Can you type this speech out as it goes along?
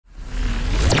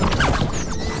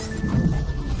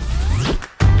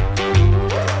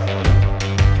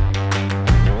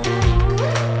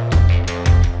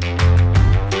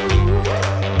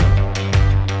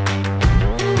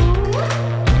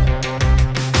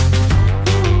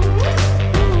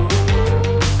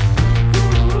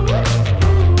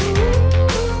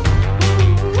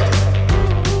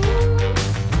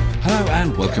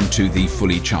to the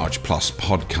Fully Charged Plus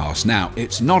podcast. Now,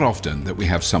 it's not often that we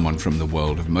have someone from the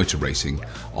world of motor racing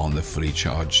on the Fully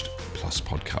Charged Plus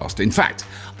podcast. In fact,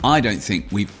 I don't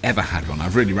think we've ever had one.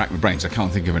 I've really racked my brains. I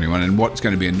can't think of anyone. And what's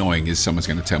going to be annoying is someone's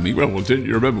going to tell me, well, didn't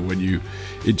you remember when you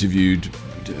interviewed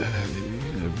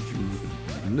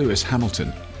Lewis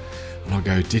Hamilton? And I'll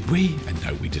go, did we? And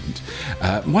no, we didn't.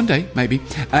 One day, maybe.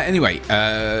 Anyway,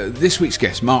 this week's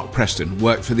guest, Mark Preston,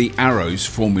 worked for the Arrows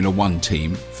Formula One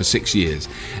team for 6 years.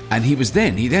 And he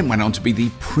then went on to be the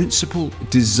principal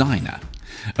designer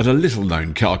at a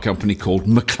little-known car company called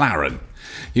McLaren.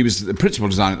 He was the principal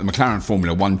designer at the McLaren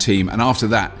Formula One team. And after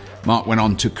that, Mark went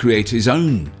on to create his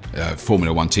own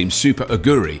Formula One team, Super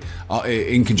Aguri,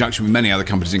 in conjunction with many other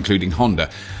companies, including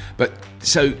Honda. But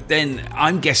so then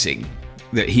I'm guessing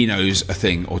that he knows a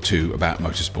thing or two about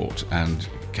motorsport and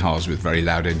cars with very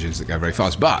loud engines that go very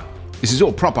fast. But this is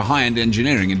all proper high-end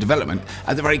engineering and development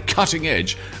at the very cutting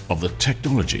edge of the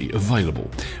technology available.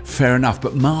 Fair enough,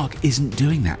 but Mark isn't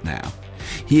doing that now.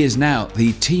 He is now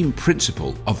the team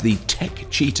principal of the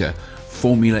TECHEETAH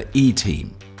Formula E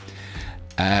team,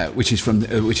 which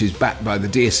is backed by the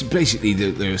Desc, basically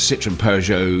the Citroën,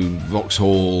 Peugeot,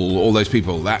 Vauxhall, all those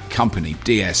people, that company,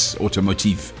 DS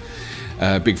Automotive.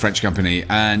 Big French company,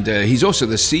 and he's also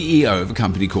the CEO of a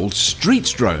company called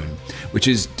Streetsdrone, which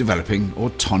is developing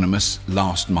autonomous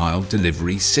last mile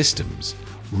delivery systems.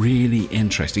 Really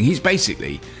interesting. He's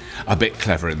basically a bit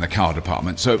clever in the car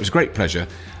department, so it was a great pleasure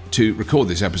to record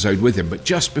this episode with him. But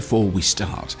just before we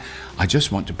start, I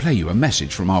just want to play you a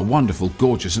message from our wonderful,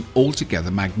 gorgeous and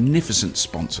altogether magnificent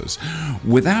sponsors,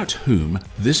 without whom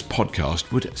this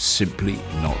podcast would simply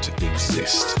not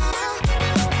exist.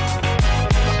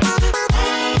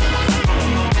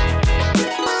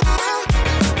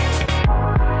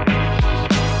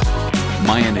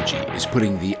 My Energy is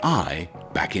putting the I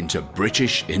back into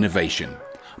British innovation.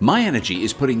 My Energy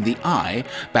is putting the I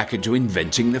back into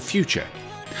inventing the future.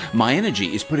 My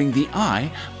Energy is putting the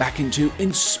I back into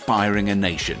inspiring a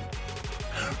nation.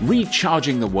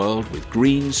 Recharging the world with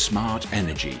green, smart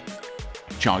energy.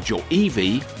 Charge your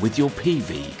EV with your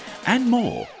PV and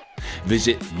more.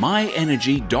 Visit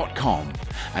myenergy.com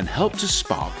and help to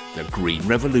spark the green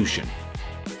revolution.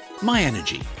 My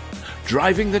Energy.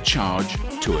 Driving the charge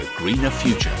to a greener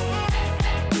future.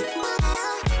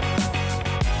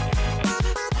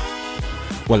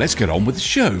 Well, let's get on with the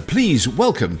show. Please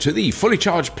welcome to the Fully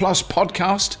Charged Plus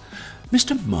podcast,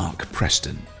 Mr. Mark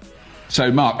Preston. So,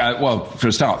 Mark, well, for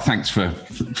a start, thanks for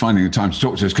finding the time to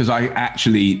talk to us, because I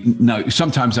actually know,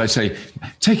 sometimes I say,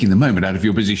 taking the moment out of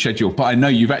your busy schedule, but I know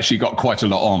you've actually got quite a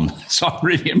lot on, so I'm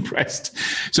really impressed.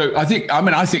 So I think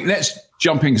let's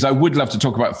jump in, because I would love to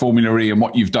talk about Formula E and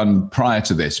what you've done prior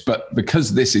to this, but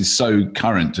because this is so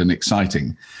current and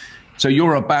exciting. So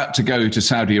you're about to go to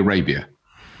Saudi Arabia.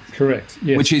 Correct.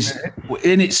 Yes. Which is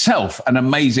in itself an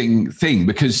amazing thing,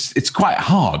 because it's quite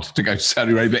hard to go to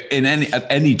Saudi Arabia at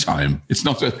any time. It's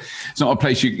not a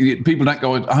place people don't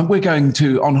go, we're going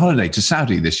on holiday to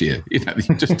Saudi this year. You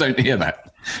just don't hear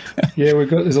that. Yeah,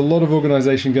 there's a lot of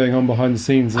organisation going on behind the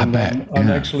scenes, and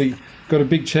I'm actually got a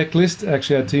big checklist.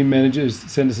 Actually, our team managers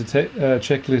send us a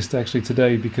checklist actually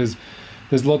today, because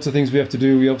there's lots of things we have to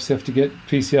do. We obviously have to get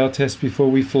PCR tests before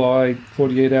we fly,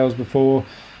 48 hours before.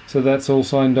 So that's all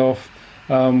signed off.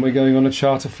 We're going on a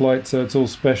charter flight, so it's all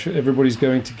special. Everybody's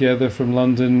going together from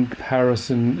London, Paris,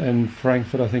 and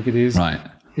Frankfurt, I think it is. Right.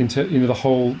 Into the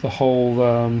whole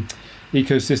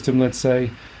ecosystem, let's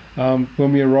say.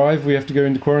 When we arrive, we have to go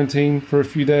into quarantine for a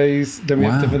few days. Then we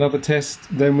have to have another test.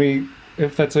 Then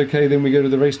if that's okay, then we go to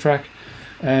the racetrack,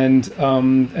 and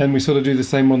we sort of do the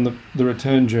same on the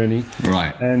return journey.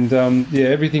 Right. And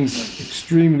everything's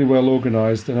extremely well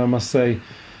organised, and I must say,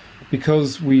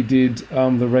 because we did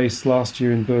the race last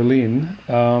year in Berlin,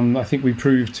 I think we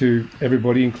proved to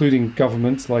everybody, including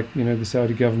governments like the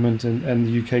Saudi government and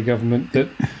the UK government, that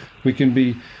we can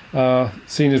be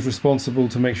seen as responsible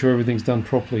to make sure everything's done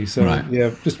properly. So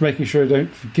just making sure I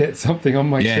don't forget something on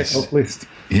my checkoff list.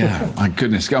 Yeah, my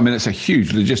goodness. It's a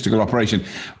huge logistical operation.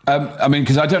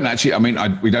 Because I don't actually,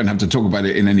 we don't have to talk about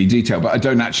it in any detail, but I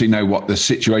don't actually know what the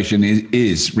situation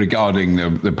is regarding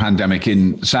the pandemic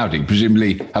in Saudi.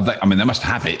 Presumably, they must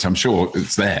have it. I'm sure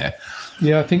it's there.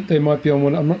 Yeah, I think they might be on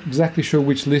one. I'm not exactly sure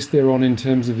which list they're on in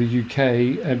terms of the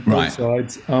UK at both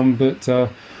sides. But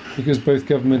because both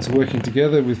governments are working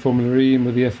together with Formula E and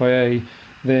with the FIA,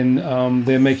 then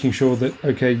they're making sure that,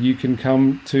 okay, you can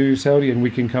come to Saudi and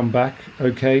we can come back,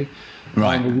 okay.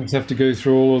 Right. We just have to go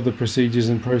through all of the procedures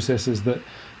and processes that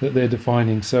they're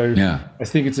defining. So I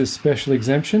think it's a special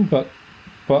exemption, but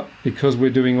because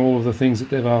we're doing all of the things that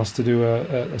they've asked to do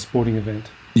a sporting event.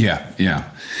 Yeah, yeah.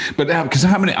 But because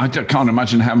how many, I can't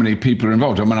imagine how many people are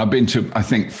involved. I mean, I've been to, I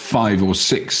think, 5 or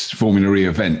 6 Formula E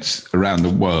events around the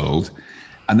world,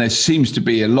 and there seems to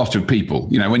be a lot of people.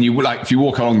 You know, when you like, if you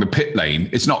walk along the pit lane,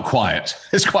 it's not quiet.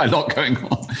 There's quite a lot going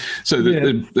on. So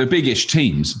the big-ish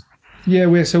teams. Yeah,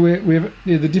 we have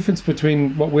the difference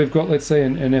between what we've got, let's say,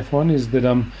 in F1 is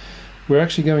that we're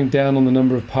actually going down on the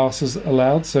number of passes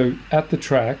allowed. So at the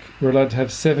track, we're allowed to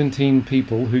have 17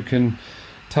 people who can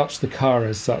touch the car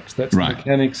as such. That's the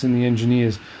mechanics and the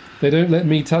engineers. They don't let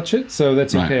me touch it, so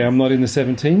that's okay. I'm not in the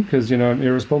 17 because, you know, I'm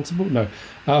irresponsible. No.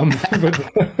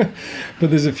 But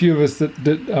there's a few of us that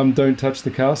don't touch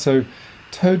the car. So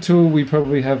total, we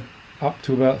probably have up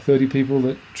to about 30 people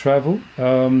that travel.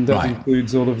 That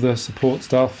includes all of the support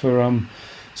staff for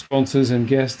sponsors and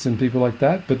guests and people like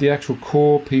that. But the actual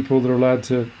core people that are allowed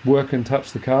to work and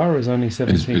touch the car is only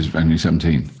 17. Is only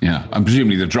 17, yeah. And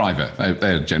presumably the driver,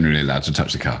 they're generally allowed to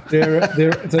touch the car.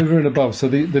 It's over and above. So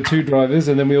the 2 drivers,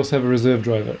 and then we also have a reserve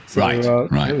driver. So,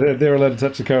 They're allowed to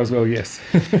touch the car as well, yes.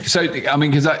 So, I mean,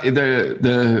 because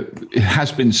it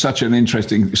has been such an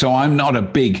interesting... So I'm not a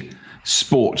big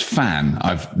sport fan,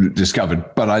 I've discovered,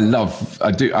 but I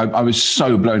was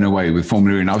so blown away with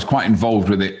Formula E, and I was quite involved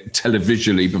with it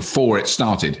televisually before it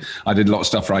started. I did a lot of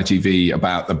stuff for ITV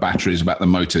about the batteries, about the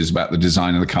motors, about the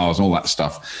design of the cars, all that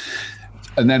stuff.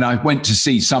 And then I went to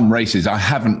see some races. I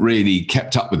haven't really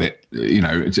kept up with it. You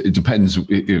know, it depends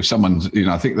if someone's, you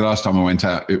know, I think the last time I went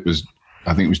out, I think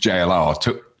it was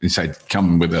JLR he said,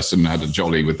 come with us, and had a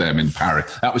jolly with them in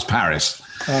Paris. That was Paris.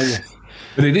 Oh, yes.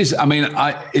 But it is, I mean,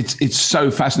 it's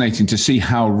so fascinating to see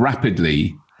how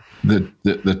rapidly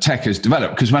the tech has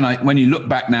developed. Because when you look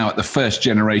back now at the first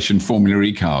generation Formula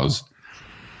E cars,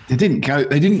 they didn't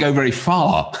go very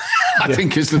far. I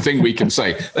think is the thing we can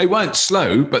say. They weren't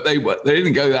slow, but they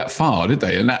didn't go that far, did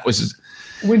they? And that was...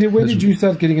 When did you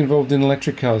start getting involved in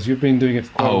electric cars? You've been doing it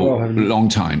for quite a while, haven't you? Long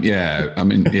time, yeah. I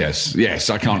mean, yes,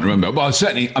 I can't remember. Well,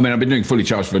 certainly, I mean, I've been doing fully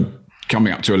charged for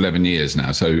coming up to 11 years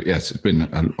now. So, yes, it's been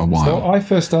a while. So I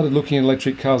first started looking at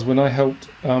electric cars when I helped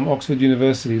Oxford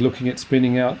University looking at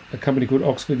spinning out a company called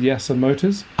Oxford Yasser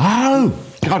Motors. Oh,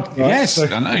 God, right? Yes. So,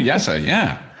 I know, Yasser,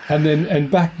 yeah.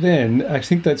 And back then, I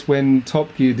think that's when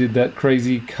Top Gear did that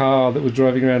crazy car that was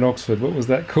driving around Oxford. What was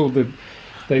that called?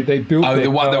 They built the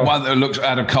one that looks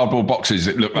out of cardboard boxes,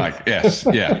 it looked like. Yes,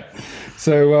 yeah.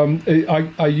 So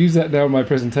I use that now in my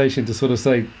presentation to sort of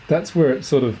say that's where it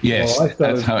sort of... Yes,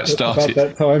 that's how it started.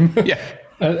 About that time. Yeah.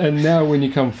 And now when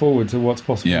you come forward to what's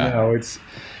possible now, it's...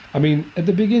 I mean, at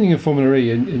the beginning of Formula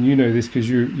E, and you know this because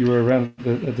you were around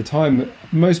at the time,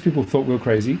 most people thought we were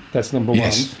crazy. That's number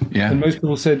one. Yeah. And most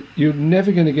people said, you're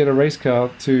never going to get a race car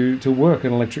to work,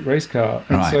 an electric race car.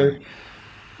 And so...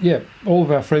 Yeah, all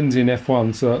of our friends in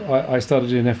F1. So I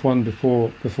started in F1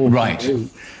 before. Right.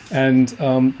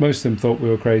 And most of them thought we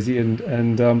were crazy.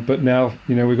 But now,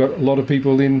 you know, we've got a lot of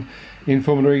people in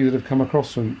Formula E that have come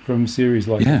across from series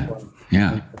like F1.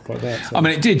 Yeah. Like that, so. I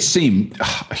mean, it did seem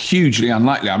hugely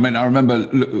unlikely. I mean, I remember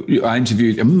I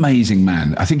interviewed an amazing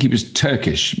man. I think he was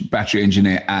Turkish battery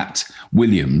engineer at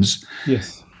Williams.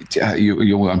 Yes.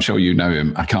 I'm sure you know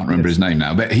him. I can't remember his name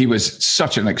now, but he was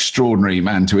such an extraordinary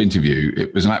man to interview.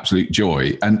 It was an absolute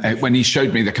joy. And when he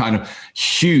showed me the kind of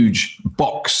huge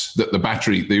box that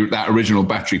that original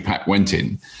battery pack went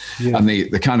in, and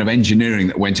the kind of engineering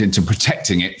that went into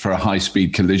protecting it for a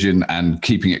high-speed collision and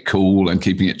keeping it cool and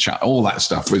keeping it all that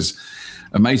stuff was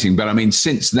amazing. But I mean,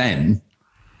 since then,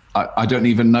 I don't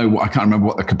even know I can't remember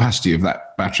what the capacity of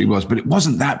that battery was, but it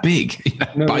wasn't that big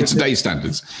by today's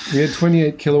standards. We had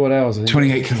 28 kilowatt hours.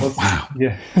 28 kilowatt. Wow.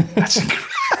 Yeah. That's incredible.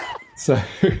 So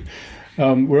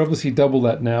we're obviously double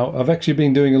that now. I've actually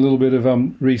been doing a little bit of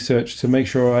research to make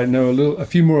sure I know a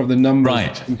few more of the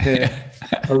numbers to compare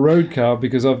a road car,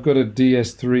 because I've got a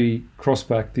DS3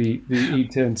 crossback, the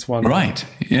E-Tense one. Right.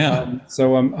 Yeah.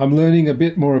 So I'm learning a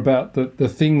bit more about the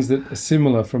things that are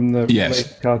similar from the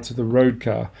race car to the road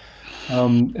car.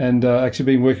 And actually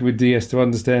been working with DS to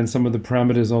understand some of the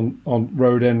parameters on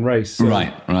road and race. So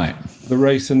right. The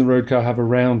race and the road car have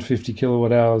around 50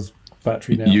 kilowatt hours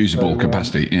battery now. Usable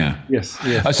capacity, Yes.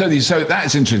 So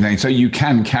that's interesting. So you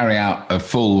can carry out a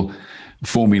full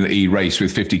Formula E race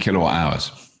with 50 kilowatt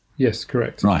hours. Yes,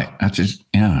 correct. Right. That's just,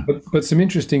 But some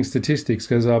interesting statistics,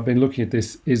 because I've been looking at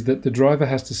this, is that the driver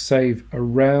has to save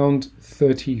around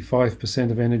 35%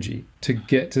 of energy to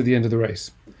get to the end of the race.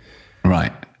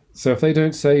 Right. So if they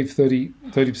don't save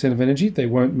 30% of energy, they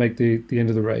won't make the end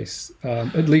of the race.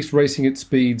 At least racing at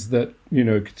speeds that, you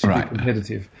know, could be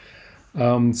competitive.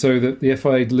 So that the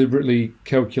FIA deliberately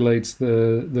calculates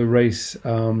the race.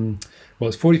 Well,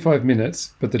 it's 45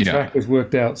 minutes, but the track was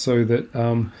worked out so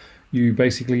that you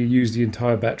basically use the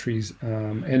entire battery's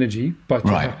energy, but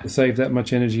you have to save that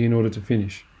much energy in order to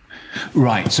finish.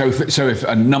 Right. So if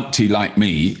a numpty like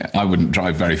me, I wouldn't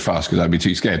drive very fast because I'd be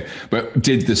too scared, but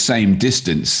did the same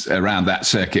distance around that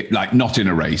circuit, like not in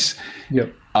a race,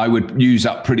 yep, I would use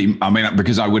up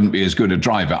because I wouldn't be as good a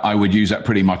driver, I would use up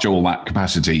pretty much all that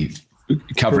capacity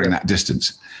covering that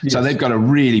distance. Yes. So they've got to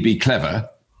really be clever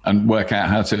and work out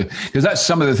how to, because that's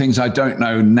some of the things I don't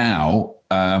know now.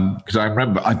 Because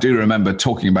I do remember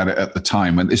talking about it at the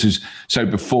time, and this is so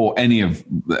before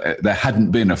there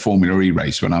hadn't been a Formula E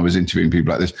race when I was interviewing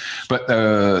people like this. But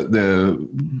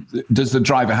does the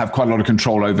driver have quite a lot of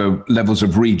control over levels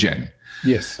of regen?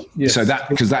 Yes. So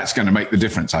because that's going to make the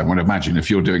difference, I would imagine, if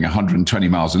you're doing 120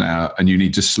 miles an hour and you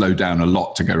need to slow down a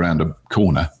lot to go around a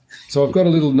corner. So I've got a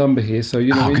little number here. So, in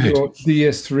your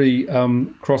DS3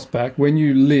 crossback, when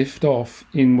you lift off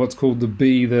in what's called the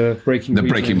B, the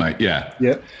braking mode, yeah,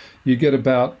 you get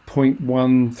about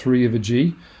 0.13 of a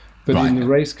G. But in the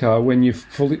race car, when you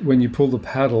pull the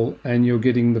paddle and you're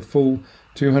getting the full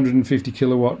 250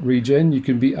 kilowatt regen, you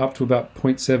can be up to about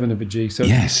 0.7 of a G. So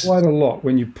it's quite a lot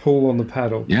when you pull on the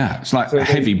paddle. Yeah, it's like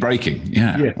heavy braking.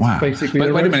 Yeah, wow. Basically,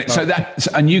 but wait a minute. So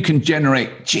and you can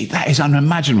generate. Gee, that is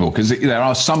unimaginable, because there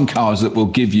are some cars that will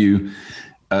give you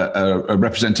a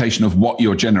representation of what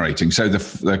you're generating. So the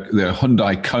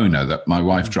Hyundai Kona that my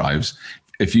wife drives,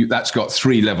 that's got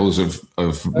 3 levels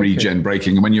of regen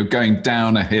braking, and when you're going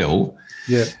down a hill,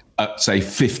 at say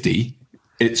 50.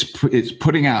 It's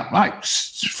putting out like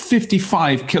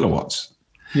 55 kilowatts,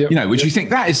 which you think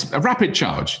that is a rapid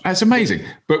charge. That's amazing.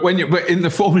 But but in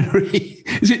the Formula E,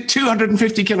 is it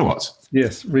 250 kilowatts?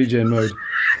 Yes, regen mode.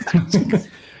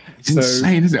 It's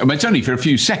insane, isn't it? I mean, it's only for a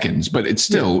few seconds, but it's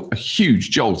still a huge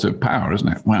jolt of power, isn't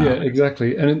it? Wow. Yeah,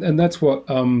 exactly. And that's what.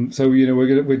 So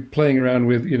we're playing around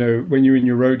with. When you're in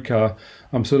your road car,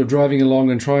 I'm sort of driving along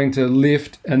and trying to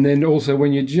lift, and then also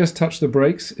when you just touch the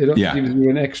brakes, it gives you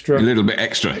a little bit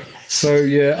extra. So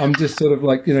I'm just sort of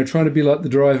like trying to be like the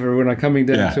driver when I'm coming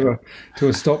down to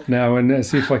a stop now, and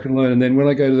see if I can learn. And then when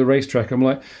I go to the racetrack, I'm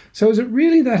like, so is it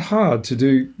really that hard to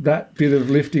do that bit of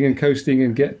lifting and coasting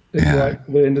and get the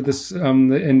end of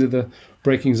the end of the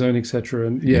braking zone, etc.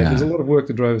 And there's a lot of work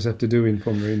the drivers have to do in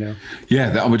Formula E now.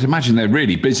 Yeah, I would imagine they're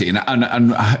really busy,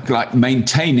 and like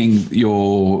maintaining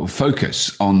your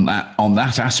focus on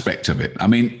that aspect of it. I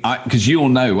mean, because you'll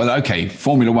know,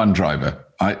 Formula One driver.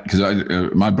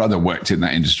 Because my brother worked in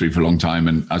that industry for a long time,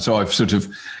 and so I've sort of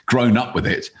grown up with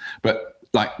it. But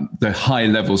like the high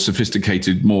level,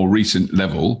 sophisticated, more recent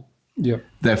level,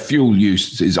 their fuel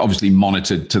use is obviously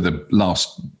monitored to the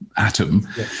last atom.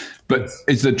 Yeah. But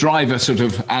is the driver sort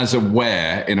of as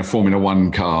aware in a Formula One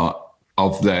car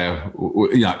of their,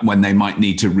 when they might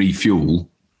need to refuel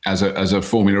as a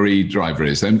Formula E driver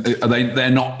is? Then they're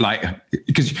not like,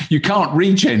 because you can't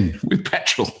regen with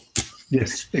petrol.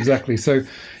 Yes, exactly. So,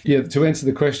 to answer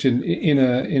the question, in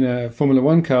a Formula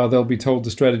One car, they'll be told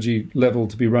the strategy level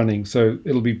to be running. So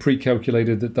it'll be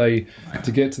pre-calculated that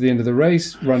to get to the end of the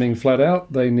race, running flat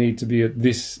out, they need to be at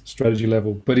this strategy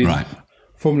level. But in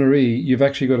Formula E, you've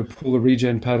actually got to pull the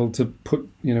regen paddle to put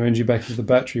energy back into the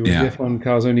battery. Whereas the F1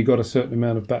 car's only got a certain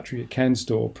amount of battery it can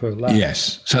store per lap.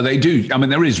 Yes, so they do. I mean,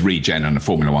 there is regen on a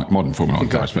modern Formula One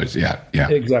car, I suppose. Yeah.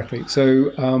 Exactly.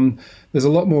 So there's a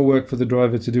lot more work for the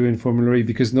driver to do in Formula E,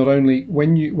 because not only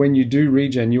when you do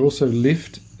regen, you also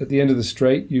lift at the end of the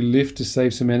straight. You lift to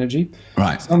save some energy.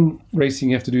 Right. Some racing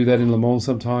you have to do that in Le Mans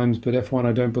sometimes, but F1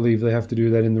 I don't believe they have to do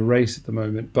that in the race at the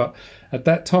moment. But at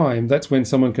that time, that's when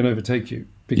someone can overtake you.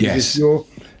 Because if you're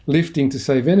lifting to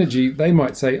save energy, they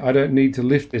might say, I don't need to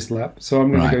lift this lap, so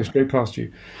I'm going to go straight past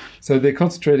you. So they're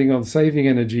concentrating on saving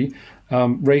energy,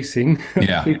 racing,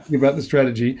 thinking about the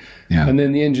strategy, and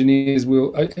then the engineers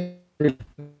will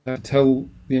tell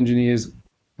the engineers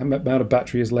how much amount of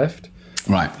battery is left.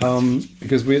 Right.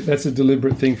 Because that's a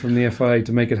deliberate thing from the FIA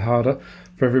to make it harder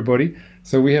for everybody.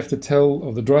 So we have to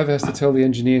the driver has to tell the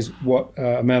engineers what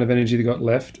amount of energy they got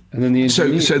left, and then the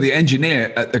engineer. So the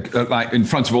engineer, like in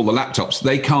front of all the laptops,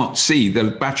 they can't see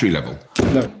the battery level.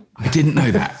 No. I didn't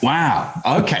know that. Wow.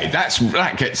 Okay,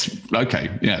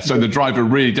 So the driver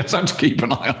really does have to keep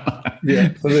an eye on that.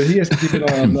 Yeah. So he has to keep an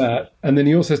eye on that, and then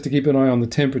he also has to keep an eye on the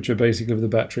temperature, basically, of the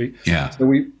battery. Yeah. So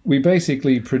we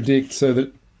basically predict so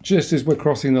that just as we're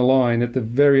crossing the line at the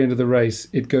very end of the race,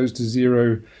 it goes to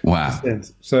 0%. Wow.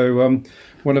 So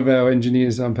one of our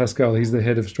engineers, Pascal, he's the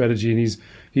head of strategy, and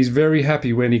he's very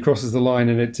happy when he crosses the line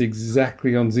and it's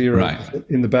exactly on 0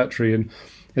 in the battery. And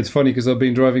it's funny because I've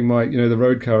been driving my, the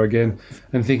road car again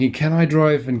and thinking, can I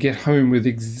drive and get home with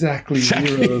exactly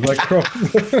 0 as I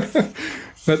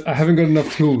cross? but I haven't got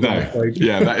enough tools. No,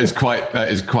 yeah, that is quite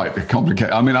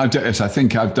complicated. I mean, I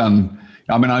think I've done.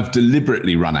 I mean, I've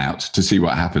deliberately run out to see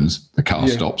what happens. The car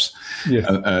stops.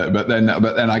 Yeah. But then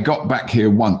I got back here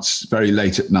once very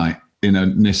late at night in a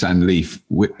Nissan Leaf,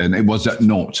 and it was at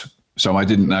naught. So I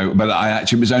didn't know, but I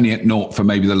actually was only at naught for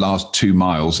maybe the last 2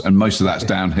 miles, and most of that's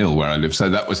downhill where I live. So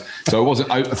I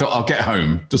thought I'll get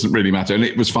home. Doesn't really matter, and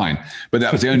it was fine. But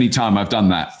that was the only time I've done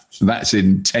that. That's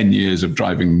in 10 years of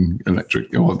driving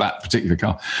electric or that particular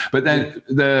car. But then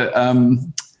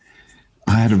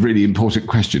I had a really important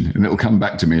question, and it'll come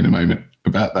back to me in a moment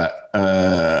about that.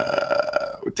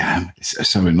 Damn, it's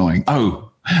so annoying.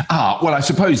 Well, I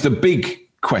suppose the big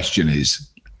question is,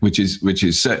 which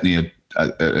is certainly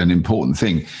an important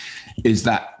thing, is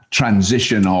that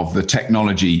transition of the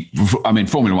technology. I mean,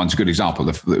 Formula One's a good example.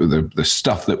 The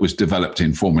stuff that was developed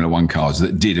in Formula One cars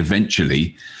that did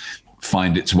eventually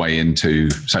find its way into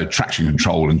traction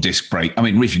control and disc brake. I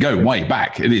mean, if you go way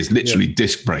back, it is literally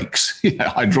disc brakes,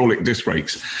 hydraulic disc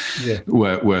brakes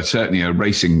were certainly a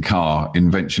racing car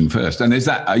invention first. And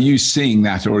are you seeing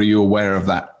that, or are you aware of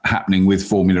that happening with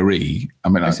Formula E? I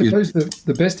mean, I suppose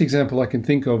the best example I can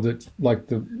think of that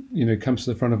comes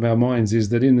to the front of our minds is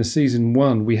that in the season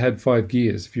 1, we had 5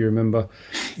 gears, if you remember.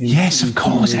 Yes, of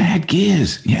course, it had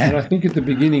gears. Yeah. And I think at the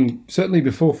beginning, certainly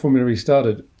before Formula E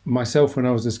started, myself, when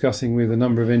I was discussing with a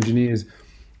number of engineers,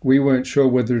 we weren't sure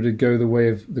whether it'd go the way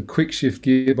of the quick shift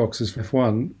gearboxes for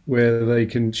F1, where they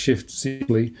can shift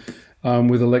simply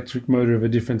with electric motor of a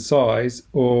different size,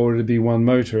 or it'd be one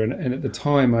motor. And at the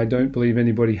time, I don't believe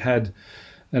anybody had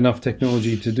enough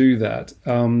technology to do that.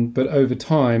 But over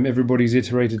time, everybody's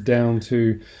iterated down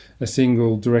to a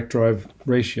single direct drive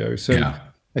ratio. So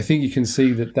I think you can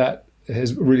see that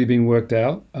has really been worked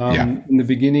out. In the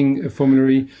beginning of Formula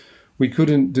E, we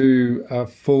couldn't do a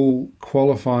full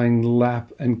qualifying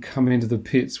lap and come into the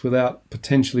pits without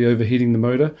potentially overheating the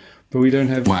motor, but we don't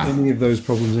have any of those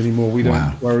problems anymore. We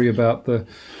don't worry about the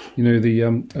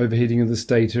overheating of the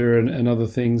stator and other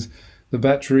things. The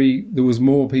battery, there was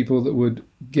more people that would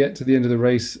get to the end of the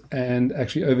race and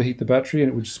actually overheat the battery,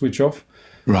 and it would switch off.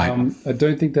 Right. I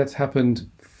don't think that's happened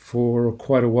for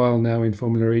quite a while now in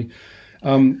Formula E.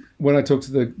 When I talked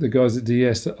to the guys at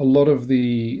DS, a lot of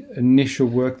the initial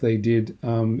work they did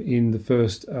in the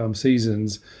first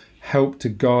seasons helped to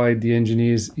guide the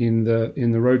engineers in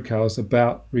the road cars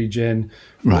about regen,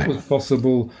 what was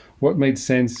possible, what made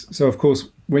sense. So of course,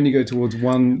 when you go towards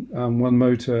one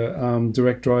motor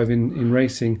direct drive in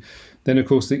racing, then of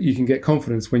course that you can get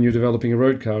confidence when you're developing a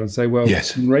road car and say, well,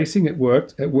 in racing it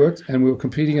worked, and we were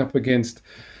competing up against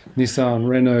Nissan,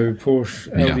 Renault, Porsche,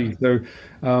 Audi. So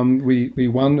we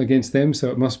won against them, so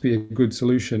it must be a good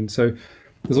solution. So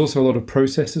there's also a lot of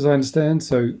processes, I understand.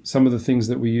 So some of the things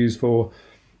that we use for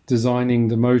designing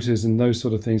the motors and those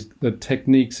sort of things, the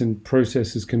techniques and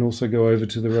processes can also go over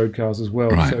to the road cars as well.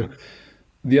 Right. So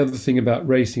the other thing about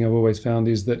racing I've always found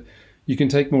is that you can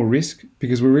take more risk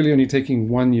because we're really only taking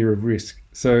 1 year of risk.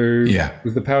 So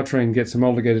with the powertrain gets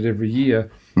homologated every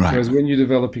year. Right. Whereas when you're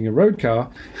developing a road car,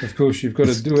 of course, you've got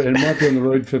to do it. And it might be on the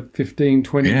road for 15,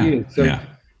 20 years. So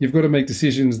you've got to make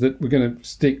decisions that we're going to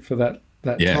stick for that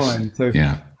time. So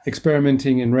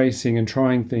experimenting in racing and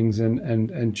trying things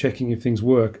and checking if things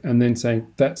work, and then saying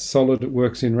that's solid, it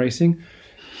works in racing,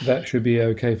 that should be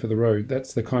okay for the road.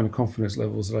 That's the kind of confidence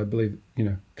levels that I believe,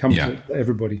 come to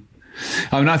everybody.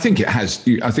 I mean, I think it has.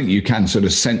 I think you can sort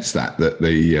of sense that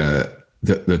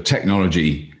the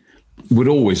technology would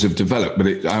always have developed, but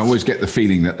I always get the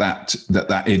feeling that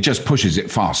it just pushes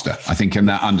it faster. I think, in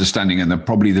that understanding, and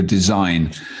probably the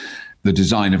design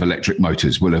of electric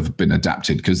motors will have been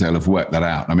adapted because they'll have worked that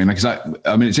out. I mean,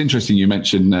 it's interesting you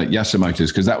mentioned Yasa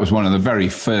Motors, because that was one of the very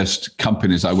first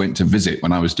companies I went to visit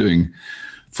when I was doing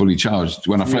Fully Charged,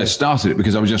 when I first started it,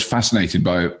 because I was just fascinated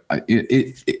by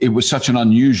it. It was such an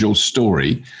unusual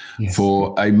story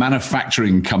for a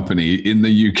manufacturing company in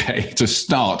the UK to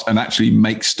start and actually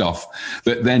make stuff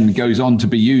that then goes on to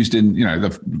be used in,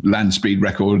 the land speed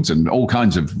records and all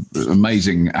kinds of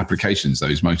amazing applications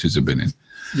those motors have been in.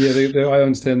 Yeah, I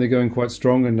understand they're going quite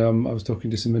strong, and I was talking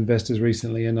to some investors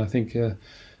recently, and I think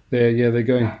they're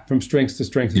going from strength to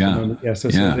strength at the moment. So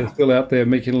they're still out there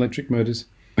making electric motors.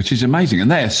 Which is amazing.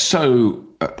 And they're so,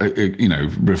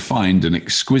 refined and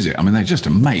exquisite. I mean, they're just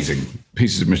amazing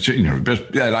pieces of machinery.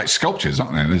 They're like sculptures,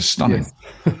 aren't they? They're stunning.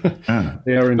 Yes.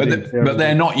 They are indeed. But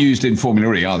they're not used in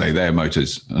Formula E, are they? Their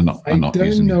motors are not. I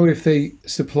don't know if they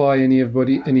supply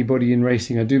anybody in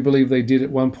racing. I do believe they did at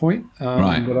one point, but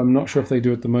I'm not sure if they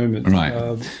do at the moment. Right.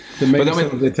 There may be some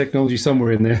of their technology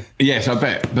somewhere in there. Yes, I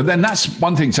bet. But then that's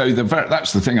one thing. So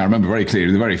that's the thing I remember very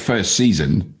clearly. The very first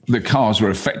season, the cars were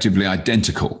effectively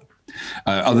identical.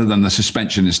 other than the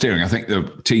suspension and steering. I think the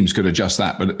teams could adjust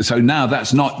that. But so now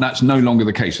that's no longer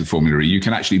the case with Formula E. You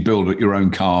can actually build your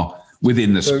own car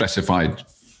within the specified.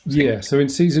 Yeah. So in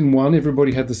season 1,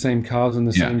 everybody had the same cars and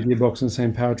the same gearbox and the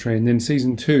same powertrain. Then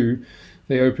season 2,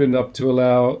 they opened up to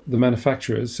allow the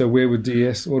manufacturers. So we're with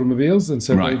DS Automobiles, and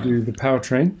so they do the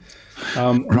powertrain.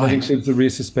 And that includes the rear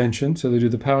suspension. So they do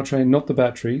the powertrain, not the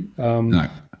battery,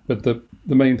 but the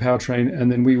main powertrain.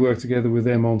 And then we work together with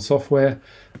them on software.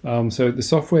 So the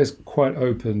software is quite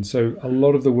open. So a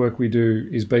lot of the work we do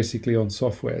is basically on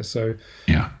software. So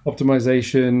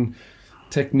optimization,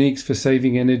 techniques for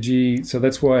saving energy. So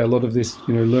that's why a lot of this,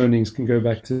 learnings can go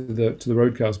back to the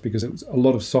road cars, because it's a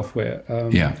lot of software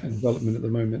and development at the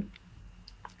moment.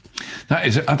 That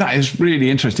is really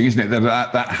interesting, isn't it?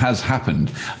 That has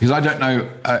happened, because I don't know.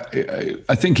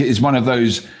 I think it is one of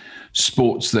those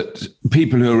sports that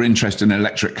people who are interested in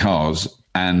electric cars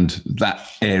and that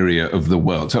area of the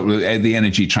world, so the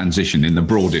energy transition in the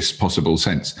broadest possible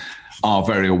sense, are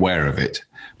very aware of it.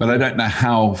 But I don't know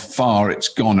how far it's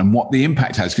gone and what the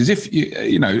impact has. Because if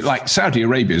like Saudi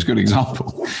Arabia is a good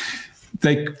example.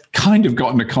 They kind of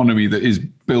got an economy that is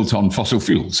built on fossil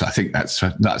fuels. I think that's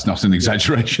not an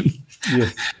exaggeration. Yeah.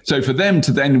 So for them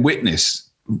to then witness,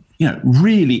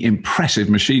 really impressive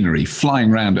machinery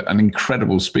flying around at an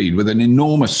incredible speed with an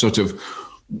enormous sort of,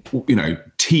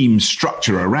 team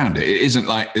structure around it. It isn't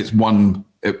like it's one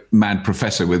mad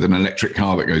professor with an electric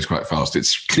car that goes quite fast.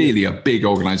 It's clearly a big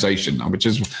organization, which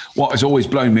is what has always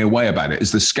blown me away about it,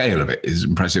 is the scale of it is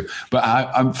impressive. But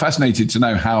I'm fascinated to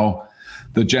know how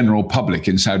the general public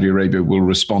in Saudi Arabia will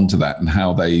respond to that, and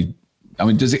how they,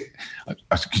 does it,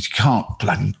 you can't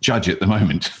bloody judge at the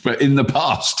moment, but in the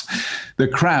past, the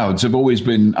crowds have always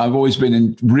been, I've always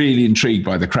been really intrigued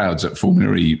by the crowds at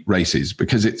Formula E races,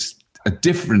 because it's a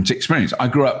different experience. I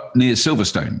grew up near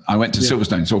Silverstone. I went to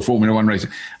Silverstone, saw Formula One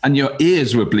racing, and your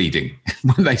ears were bleeding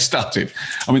when they started.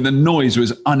 The noise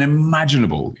was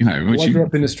unimaginable. I grew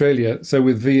up in Australia, so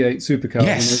with V8 supercars and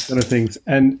those kind of things.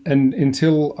 And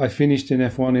until I finished in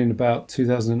F1 in about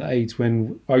 2008,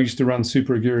 when I used to run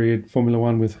Super Aguri at Formula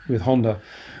One with Honda.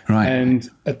 Right. And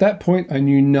at that point, I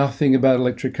knew nothing about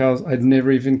electric cars. I'd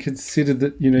never even considered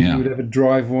that, you would ever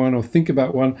drive one or think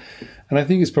about one. And I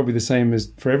think it's probably the same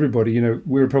as for everybody.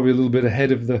 We're probably a little bit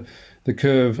ahead of the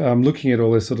curve looking at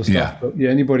all this sort of stuff. But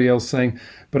anybody else saying,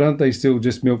 but aren't they still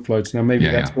just milk floats? Now, maybe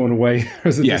that's gone away.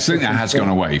 I think that has gone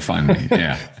away finally, but,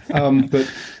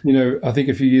 I think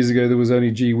a few years ago, there was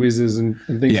only G Whizzes and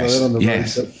things like that on the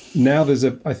road. But now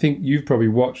I think you've probably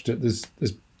watched it, there's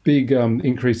big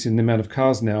increase in the amount of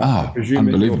cars now. I presume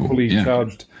unbelievable. Fully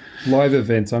charged live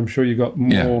events. I'm sure you got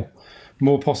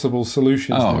more possible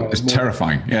solutions. It's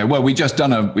terrifying. Yeah. Well, we just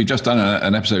done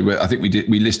an episode where I think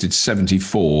we listed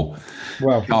 74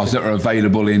 cars that are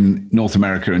available in North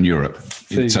America and Europe.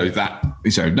 So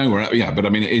nowhere. But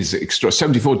it is extra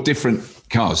 74 different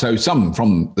cars. So some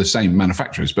from the same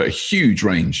manufacturers, but a huge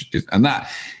range, and that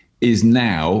is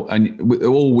now, and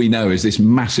all we know is this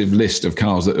massive list of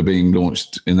cars that are being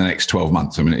launched in the next 12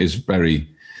 months. It is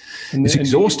it's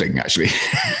exhausting, actually.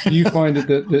 Do you find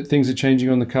that things are changing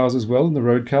on the cars as well, in the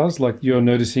road cars? Like you're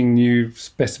noticing new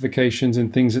specifications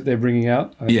and things that they're bringing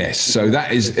out? Yes, so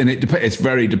that is, and it's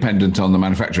very dependent on the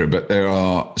manufacturer, but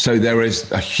there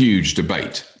is a huge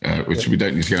debate, which we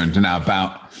don't need to go into now,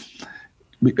 about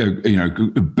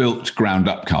built ground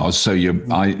up cars. So your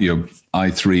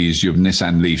i3s, your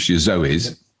Nissan Leafs, your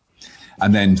Zoes,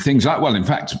 and then things like, in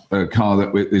fact, a car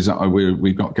that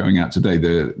we've got going out today,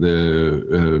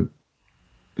 the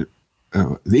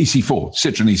EC4,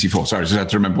 Citroen EC4. Sorry, I just had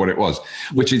to remember what it was.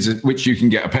 Which you can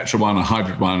get a petrol one, a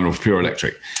hybrid one, or pure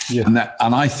electric. Yeah.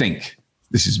 And I think,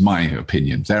 this is my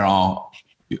opinion, they're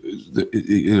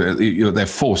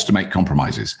forced to make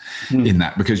compromises in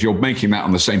that, because you're making that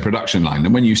on the same production line.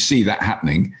 And when you see that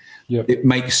happening, it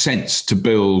makes sense to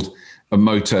build a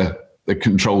motor, the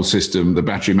control system, the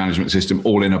battery management system,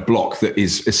 all in a block that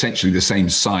is essentially the same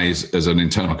size as an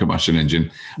internal combustion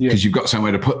engine, because you've got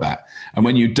somewhere to put that. And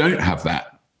when you don't have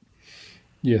that,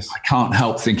 I can't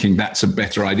help thinking that's a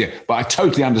better idea. But I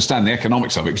totally understand the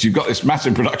economics of it, because you've got this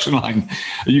massive production line.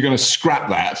 Are you going to scrap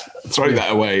that, throw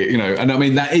that away? And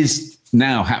that is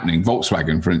now happening.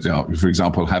 Volkswagen, for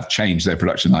example, have changed their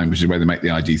production line, which is where they make the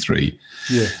ID3.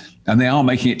 Yeah. And they are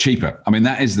making it cheaper.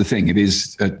 That is the thing. It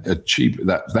is a cheap,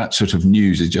 that sort of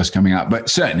news is just coming out. But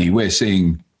certainly we're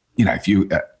seeing,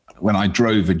 when I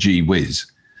drove a G Whiz,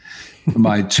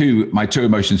 my two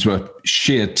emotions were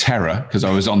sheer terror, because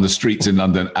I was on the streets in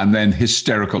London, and then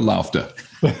hysterical laughter.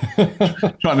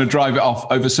 trying to drive it off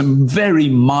over some very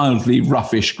mildly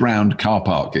roughish ground car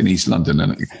park in East London,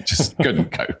 and it just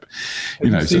couldn't cope.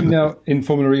 Now in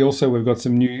Formula E also we've got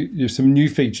some new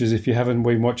features. If you haven't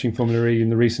been watching Formula E in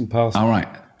the recent past, all right.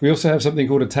 We also have something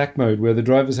called attack mode, where the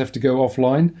drivers have to go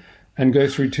offline and go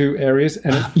through 2 areas.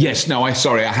 And I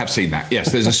have seen that.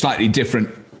 Yes, there's a slightly different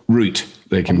route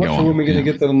they can go on. I'm not sure when we're going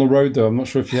to get that on the road, though. I'm not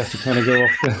sure if you have to kind of go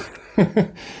off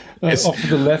to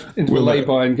the left into the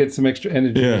lay-by and get some extra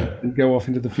energy and go off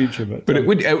into the future. But it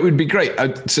would be great.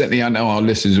 Certainly, I know our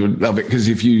listeners would love it, because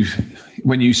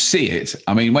when you see it,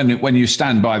 I mean, when you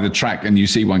stand by the track and you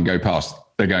see one go past,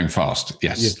 they're going fast.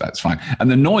 Yes, that's fine.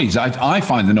 And the noise, I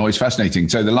find the noise fascinating.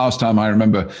 So the last time I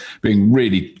remember being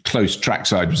really close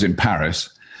trackside was in Paris.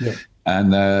 Yeah.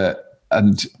 And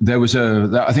there was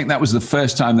I think that was the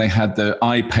first time they had the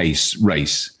I-Pace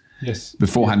race. Yes.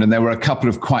 Beforehand, and there were a couple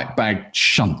of quite bad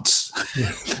shunts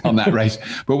on that race.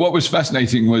 But what was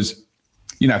fascinating was,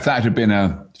 if that had been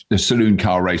a saloon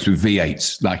car race with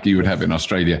V8s like you would have in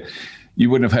Australia, you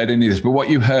wouldn't have heard any of this. But what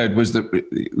you heard was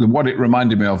what it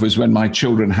reminded me of was when my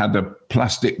children had a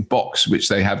plastic box which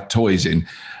they have toys in,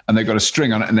 and they've got a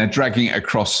string on it and they're dragging it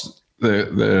across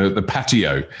the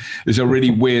patio. There's a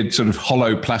really weird sort of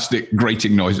hollow plastic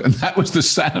grating noise, and that was the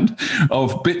sound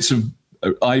of bits of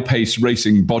I-Pace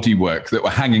racing bodywork that were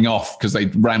hanging off because they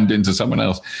rammed into someone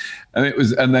else.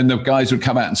 And then the guys would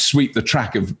come out and sweep the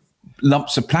track of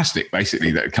lumps of plastic,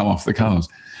 basically, that had come off the cars.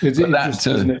 It's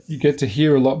interesting, isn't it? You get to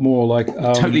hear a lot more, like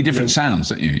totally different sounds,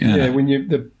 don't you? Yeah, when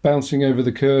they're bouncing over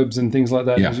the curbs and things like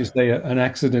that. As you say, an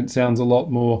accident sounds a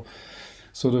lot more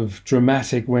sort of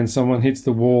dramatic when someone hits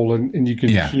the wall and you can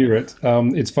hear it.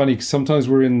 It's funny, sometimes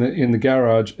we're in the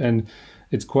garage and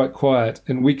it's quite quiet,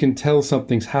 and we can tell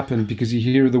something's happened because you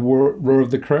hear the roar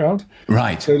of the crowd.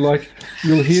 Right. So, like,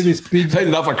 you'll hear this big they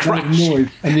love a crash noise,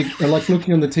 and you're like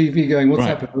looking on the TV going, "What's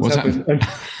happened? What's happened?"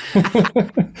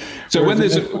 So when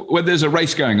there's a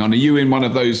race going on, are you in one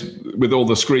of those with all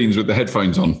the screens with the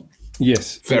headphones on?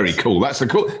 Yes. Very cool. That's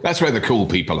where the cool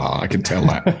people are. I can tell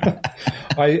that.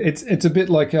 It's a bit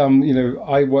like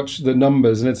I watch the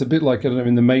numbers, and it's a bit like, I don't know,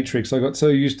 in the Matrix. I got so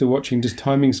used to watching just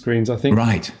timing screens. I think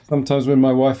sometimes when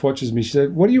my wife watches me, she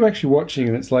said, "What are you actually watching?"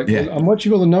 And it's like, well, I'm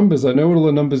watching all the numbers. I know what all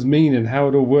the numbers mean and how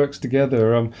it all works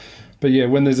together. But yeah,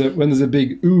 when there's a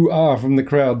big ooh ah from the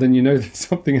crowd, then you know that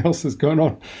something else has gone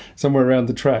on somewhere around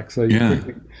the track. So you're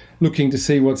quickly looking to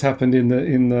see what's happened in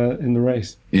the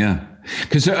race. Yeah.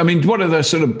 Because, I mean, what are the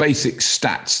sort of basic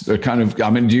stats? The kind of, I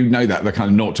mean, do you know that the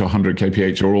kind of 0 to 100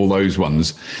 kph or all those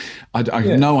ones? I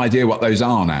have no idea what those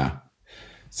are now.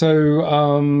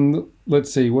 So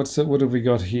let's see, what have we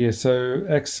got here? So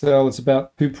XL, it's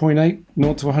about 2.8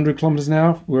 0 to 100 kilometers an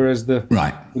hour, whereas the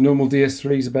normal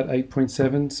DS3 is about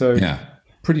 8.7. So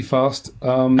pretty fast.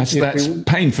 That's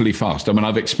painfully fast. I mean,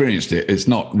 I've experienced it. It's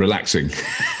not relaxing.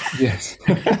 Yes.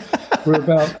 We're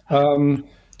about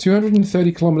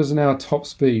 230 kilometers an hour top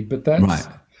speed, but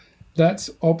that's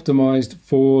optimized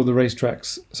for the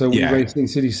racetracks. So we race in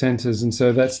city centers, and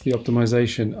so that's the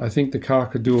optimization. I think the car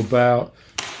could do about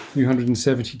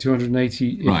 270,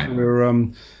 280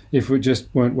 if we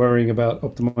just weren't worrying about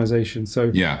optimization.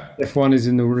 So F1 is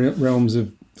in the realms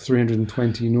of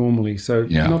 320 normally, so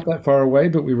not that far away,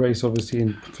 but we race obviously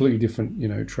in completely different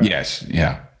tracks.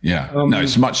 No,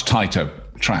 it's a much tighter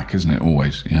track, isn't it,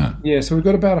 always? So we've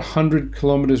got about 100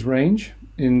 kilometers range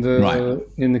in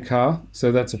the car,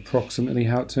 so that's approximately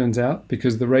how it turns out,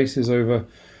 because the race is over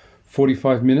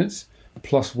 45 minutes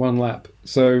plus 1 lap.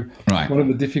 So one of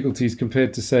the difficulties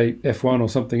compared to, say, F1 or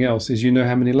something else is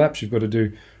how many laps you've got to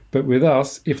do. But with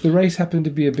us, if the race happened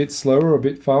to be a bit slower or a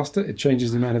bit faster, it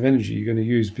changes the amount of energy you're going to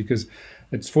use, because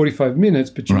it's 45 minutes,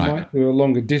 but you might do a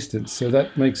longer distance. So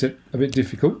that makes it a bit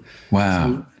difficult. Wow.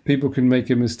 So people can make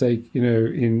a mistake,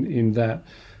 in that.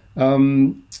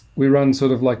 We run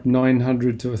sort of like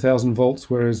 900 to 1,000 volts,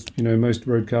 whereas, most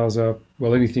road cars are,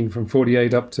 well, anything from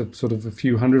 48 up to sort of a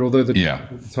few hundred, although the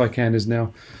Taycan is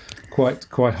now quite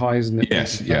high, isn't it?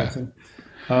 Yes,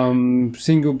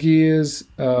 single gears.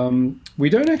 We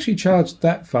don't actually charge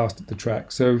that fast at the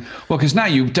track. So because now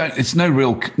you don't. It's no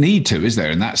real need to, is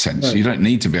there? In that sense, you don't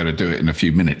need to be able to do it in a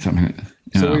few minutes. I mean,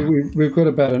 so we've got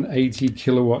about an 80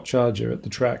 kilowatt charger at the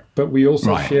track, but we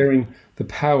also sharing the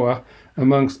power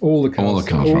amongst all the cars. All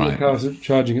the cars are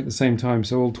charging at the same time.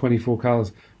 So all 24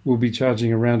 cars will be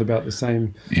charging around about the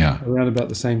same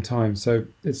time. So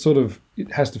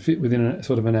it has to fit within a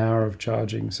sort of an hour of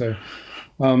charging. So.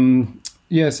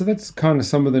 So that's kind of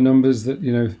some of the numbers that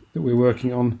that we're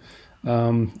working on.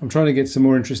 I'm trying to get some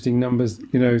more interesting numbers,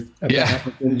 about how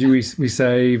much energy we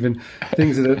save and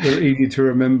things that are easy to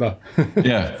remember.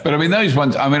 Yeah, but I mean, those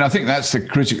ones, I think that's the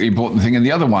critically important thing. And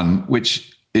the other one,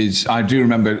 which is, I do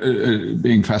remember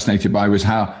being fascinated by, was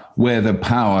where the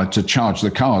power to charge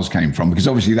the cars came from, because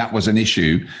obviously that was an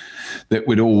issue that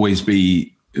would always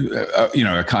be,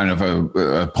 a kind of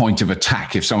a point of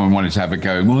attack if someone wanted to have a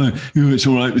go. Well, it's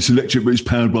all right, it's electric, but it's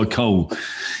powered by coal,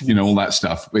 all that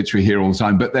stuff, which we hear all the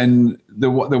time. But then the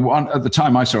one at the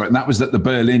time I saw it, and that was at the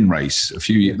Berlin race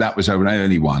that was an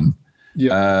early one.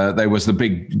 Yeah. There was the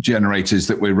big generators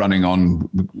that we're running on,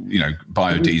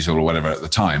 biodiesel or whatever at the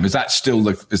time. Is that still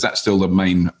the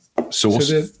main source?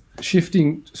 So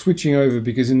switching over,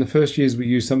 because in the first years we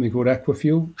used something called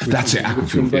aquafuel. That's it,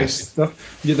 aquafuel, yes.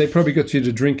 Stuff. Yeah, they probably got you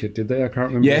to drink it, did they? I can't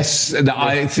remember. Yes,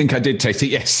 I think I did taste it,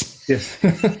 yes. Yes.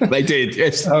 They did,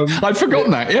 yes. I'd forgotten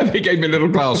that. Yeah, they gave me a little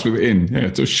glass with it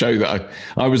in, to show that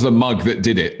I was the mug that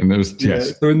did it. And there was,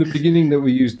 yes. So in the beginning that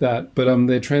we used that, but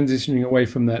they're transitioning away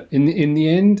from that. In the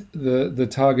end, the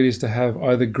target is to have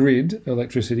either grid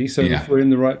electricity, so if we're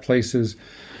in the right places.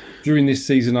 During this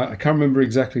season, I can't remember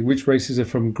exactly which races are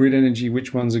from grid energy,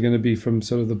 which ones are going to be from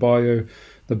sort of the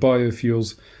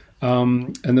biofuels,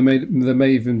 and there may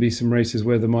even be some races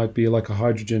where there might be like a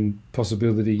hydrogen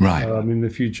possibility in the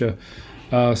future.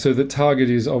 So the target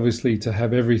is obviously to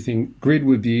have everything. Grid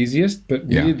would be easiest, but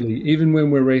weirdly, even when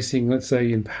we're racing, let's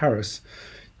say in Paris,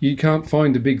 you can't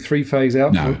find a big 3-phase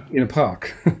output in a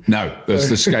park. No, that's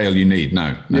the scale you need.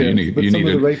 No, you need. But some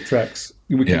of the racetracks,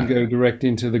 we can go direct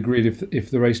into the grid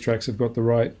if the racetracks have got the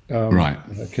right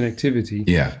connectivity.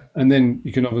 Yeah, and then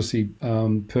you can obviously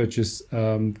purchase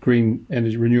green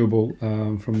energy, renewable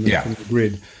from the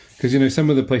grid. Because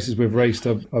some of the places we've raced,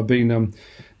 I've been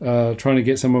trying to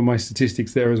get some of my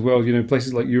statistics there as well.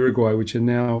 Places like Uruguay, which are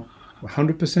now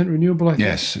 100% renewable. I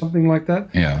think, something like that.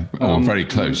 Yeah, or very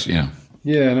close. Yeah.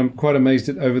 Yeah, and I'm quite amazed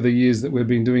at over the years that we've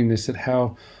been doing this at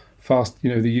how fast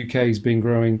the UK has been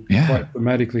growing quite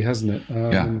dramatically, hasn't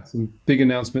it? Some big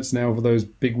announcements now of those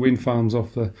big wind farms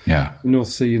off the North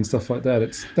Sea and stuff like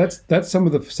that. That's some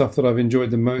of the stuff that I've enjoyed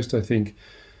the most, I think.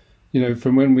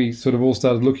 From when we sort of all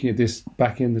started looking at this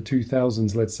back in the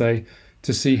 2000s, let's say,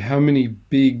 to see how many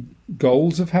big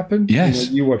goals have happened.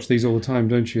 Yes, you watch these all the time,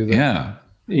 don't you?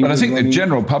 But I think the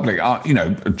general public are,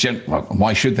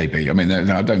 why should they be? I mean,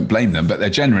 I don't blame them, but they're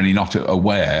generally not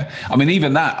aware. I mean,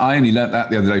 even that, I only learnt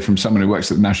that the other day from someone who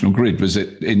works at the National Grid, was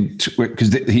it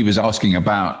because he was asking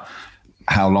about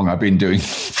how long I've been doing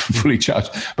fully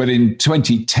charged. But in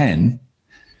 2010,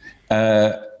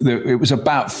 it was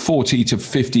about 40 to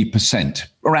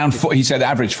 50%. He said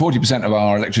average 40% of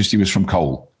our electricity was from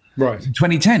coal. Right. In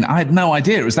 2010, I had no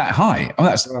idea it was that high. Oh,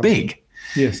 that's big.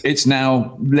 Yes. It's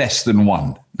now less than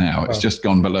 1 now. It's just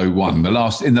gone below 1. In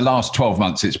the last 12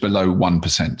 months, it's below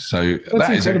 1%. So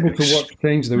that's incredible to watch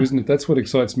change, though, isn't it? That's what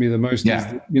excites me the most. Is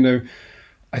that,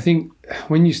 I think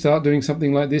when you start doing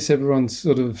something like this, everyone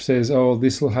sort of says, "Oh,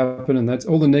 this will happen," and that's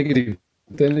all the negative.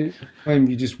 Then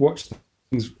you just watch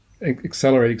things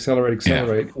accelerate,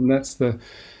 and that's the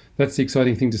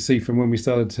exciting thing to see from when we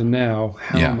started to now.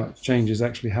 How much change has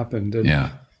actually happened,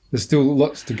 and there's still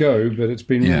lots to go, but it's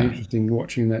been really interesting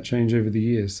watching that change over the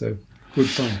years. So good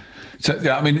fun. So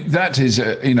I mean, that is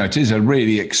it is a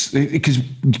really because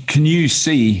can you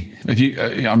see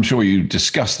I'm sure you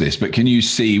discussed this, but can you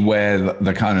see where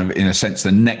the kind of, in a sense,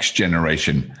 the next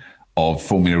generation of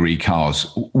Formula E cars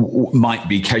might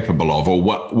be capable of, or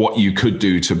what you could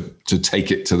do to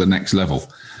take it to the next level?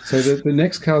 So the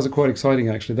next cars are quite exciting,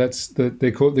 actually.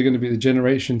 They're going to be the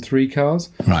Generation 3 cars.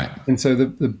 Right. And so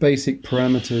the basic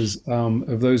parameters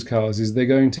of those cars is they're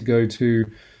going to go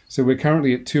to, so we're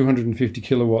currently at 250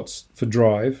 kilowatts for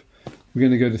drive. We're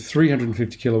going to go to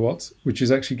 350 kilowatts, which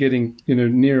is actually getting,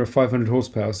 near 500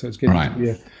 horsepower. So it's getting to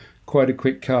be quite a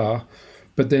quick car.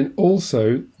 But then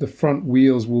also the front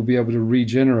wheels will be able to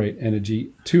regenerate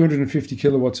energy. 250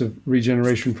 kilowatts of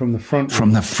regeneration from the front.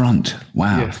 From the front,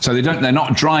 wow! Yeah. So they're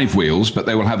not drive wheels, but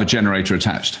they will have a generator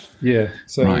attached. Yeah.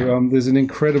 So there's an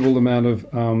incredible amount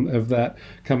of that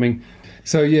coming.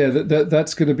 So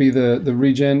that's going to be the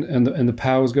regen and the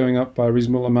power's going up by a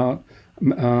reasonable amount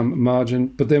margin.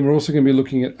 But then we're also going to be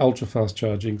looking at ultra fast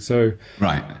charging. So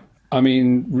I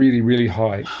mean, really, really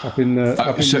high, up in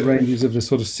the ranges of the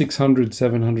sort of 600,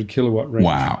 700 kilowatt range.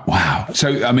 Wow.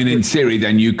 So, I mean, in theory,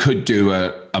 then you could do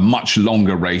a much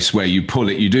longer race where you pull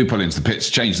into the pits,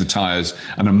 change the tyres,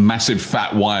 and a massive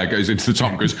fat wire goes into the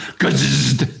top, goes,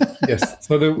 yes.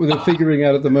 So they're figuring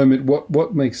out at the moment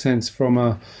what makes sense from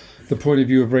a the point of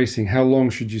view of racing. How long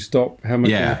should you stop? How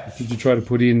much should you try to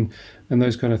put in? And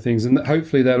those kind of things. And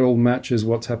hopefully that all matches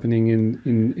what's happening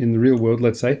in the real world,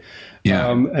 let's say.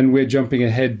 And we're jumping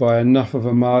ahead by enough of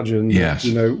a margin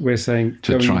that, we're saying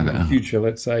to try that in the future,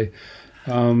 let's say.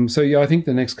 I think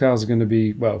the next cars are going to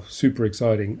be, super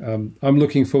exciting. I'm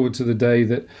looking forward to the day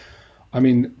that,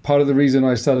 part of the reason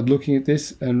I started looking at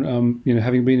this and,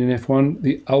 having been in F1,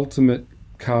 the ultimate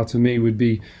car to me would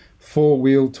be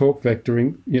 4-wheel torque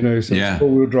vectoring, so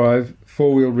 4-wheel drive,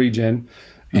 4-wheel regen.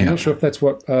 I'm not sure if that's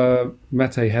what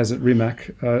Mate has at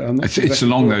Rimac. It's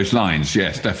along those lines,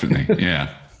 yes, definitely,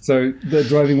 yeah. So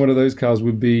driving one of those cars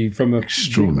would be, from a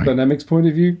dynamics point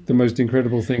of view, the most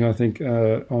incredible thing, I think,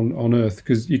 on Earth,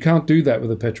 because you can't do that with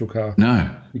a petrol car.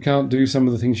 No. You can't do some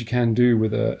of the things you can do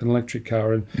with an electric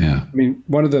car. And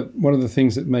one of the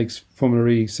things that makes Formula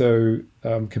E so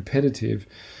competitive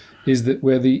is that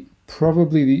we're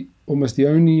probably almost the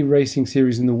only racing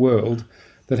series in the world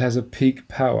that has a peak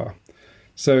power.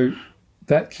 So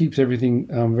that keeps everything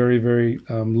very, very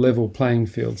level playing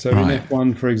field. So in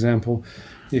F1, for example,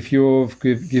 if you're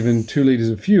given 2 litres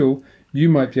of fuel, you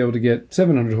might be able to get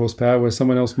 700 horsepower, where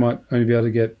someone else might only be able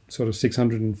to get sort of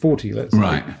 640, let's say.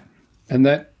 Right. And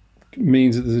that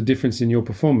means that there's a difference in your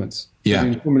performance. Yeah. But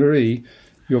in Formula E,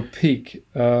 your peak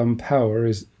power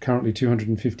is currently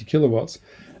 250 kilowatts.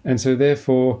 And so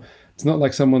therefore, it's not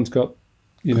like someone's got,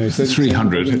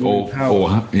 300 or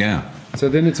So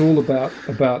then it's all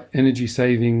about energy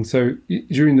saving. So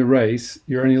during the race,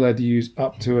 you're only allowed to use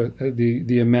up to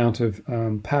the amount of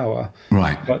power.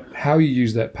 Right. But how you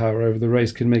use that power over the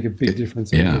race can make a big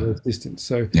difference over the distance.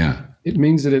 So it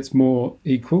means that it's more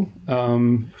equal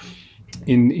in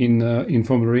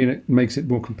Formula E, and it makes it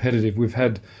more competitive. We've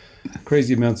had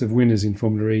crazy amounts of winners in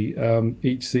Formula E.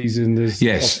 Each season, there's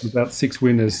about 6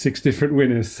 winners, 6 different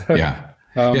winners. So,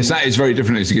 yes, that is very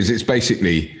different, because it's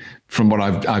basically, from what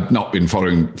I've not been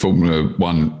following Formula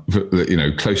One,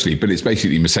 closely, but it's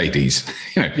basically Mercedes.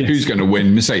 Who's going to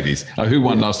win? Mercedes. Who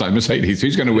won last time? Mercedes.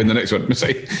 Who's going to win the next one?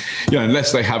 Mercedes.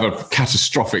 Unless they have a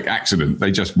catastrophic accident,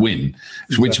 they just win,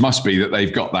 which must be that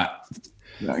they've got that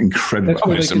incredible,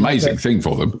 it's an amazing thing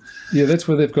for them. Yeah, that's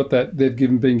where they've got that. They've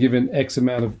been given X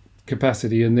amount of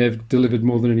capacity, and they've delivered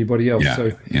more than anybody else.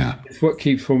 It's what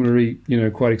keeps Formula E,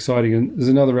 quite exciting. And there's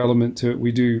another element to it.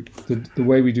 We do the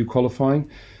way we do qualifying.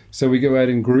 So we go out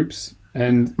in groups,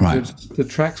 and the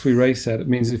tracks we race at, it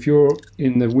means if you're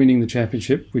winning the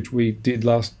championship, which we did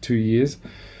last 2 years,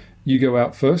 you go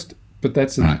out first, but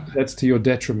that's to your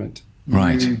detriment.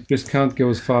 Right. You just can't go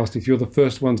as fast if you're the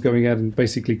first ones going out and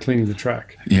basically cleaning the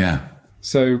track. Yeah.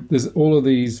 So there's all of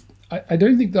these. I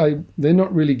don't think they're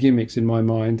not really gimmicks in my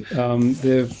mind.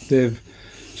 They've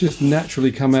just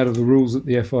naturally come out of the rules that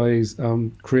the FIA's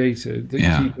created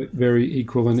that keep it very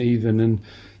equal and even. And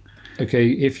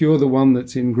okay, if you're the one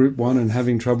that's in Group 1 and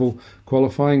having trouble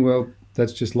qualifying, well,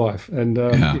 that's just life. And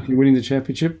if you're winning the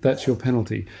championship, that's your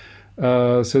penalty.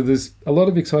 So there's a lot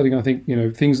of exciting, I think,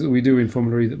 things that we do in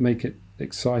Formula E that make it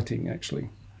exciting, actually.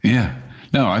 Yeah.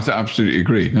 No, I absolutely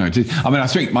agree. No, I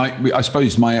think I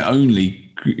suppose my only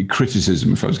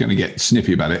criticism, if I was going to get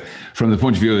snippy about it, from the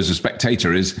point of view as a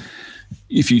spectator, is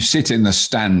if you sit in the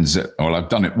stands I've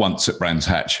done it once at Brands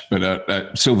Hatch, but at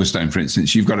Silverstone, for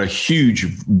instance, you've got a huge,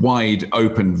 wide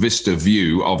open vista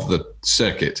view of the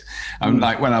circuit.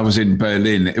 Like when I was in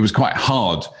Berlin, it was quite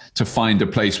hard to find a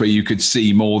place where you could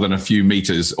see more than a few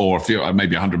meters or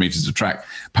maybe 100 meters of track.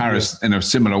 Paris in a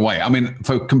similar way.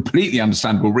 For completely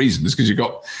understandable reasons, because you've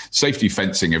got safety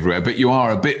fencing everywhere, but you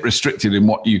are a bit restricted in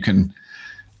what you can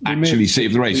actually see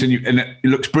of the race, and it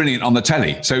looks brilliant on the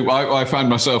telly. So I found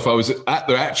myself, I was at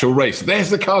the actual race. There's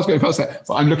the cars going past there,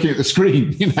 but I'm looking at the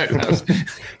screen. Because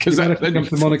come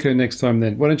to Monaco next time.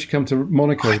 Then why don't you come to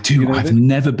Monaco? I do. I've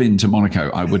never been to Monaco.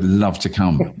 I would love to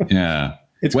come. Yeah.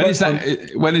 When is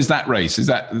that race? Is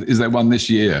there one this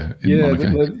year in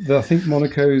Monaco? I think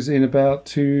Monaco's in about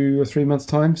 2 or 3 months'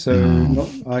 time. So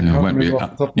I can't remember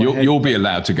off the top of my head. You'll be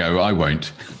allowed to go. I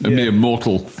won't. A mere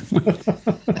mortal.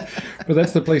 But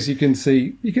that's the place you can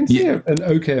see. You can see an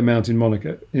okay amount in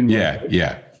Monaco.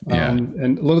 Yeah.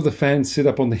 And a lot of the fans sit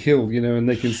up on the hill, and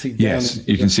they can see down. Yes,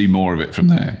 you can see more of it from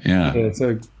there. Yeah.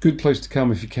 So good place to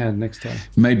come if you can next time.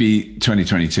 Maybe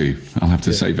 2022. I'll have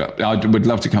to save up. I would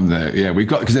love to come there. Yeah,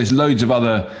 because there's loads of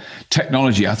other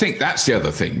technology. I think that's the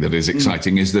other thing that is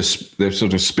exciting is the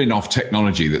sort of spin-off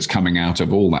technology that's coming out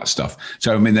of all that stuff.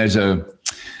 So there's a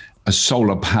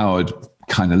solar powered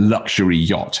kind of luxury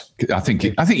yacht. I think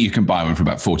you can buy one for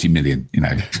about 40 million,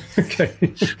 Okay.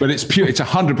 But it's pure, it's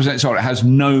 100% solar. It has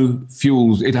no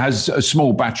fuels. It has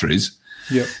small batteries,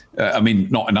 Yep. I mean,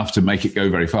 not enough to make it go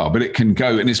very far, but it can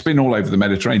go, and it's been all over the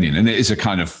Mediterranean, and it is a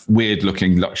kind of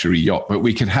weird-looking luxury yacht. But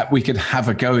we could have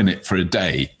a go in it for a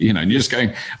day, you know. And you're just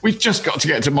going, we've just got to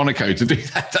get to Monaco to do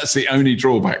that. That's the only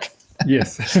drawback.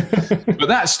 Yes. But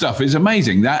that stuff is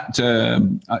amazing. That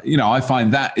you know, I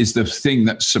find that is the thing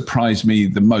that surprised me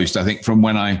the most. I think from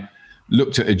when I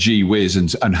looked at a Gee Whiz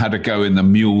and had a go in the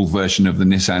mule version of the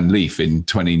Nissan Leaf in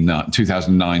 2009,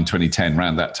 2010,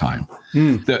 around that time,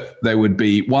 that there would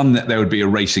be a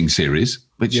racing series,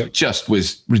 which just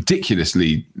was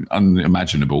ridiculously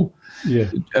unimaginable. Yeah.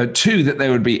 Two, that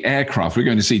there would be aircraft. We're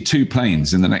going to see two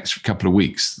planes in the next couple of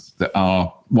weeks that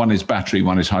are, one is battery,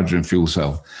 one is hydrogen fuel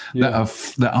cell, that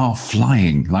are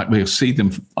flying. Like we'll see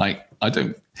them. Like I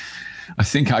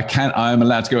think I am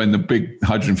allowed to go in the big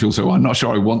hydrogen fuel cell. I'm not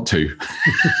sure I want to.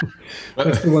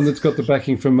 That's the one that's got the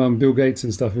backing from Bill Gates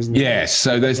and stuff, isn't it? Yes.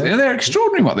 So they're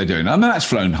extraordinary what they're doing. I mean, that's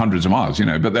flown hundreds of miles, you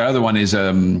know, but the other one is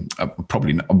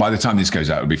probably not, by the time this goes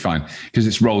out, it'll be fine because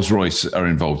it's Rolls-Royce are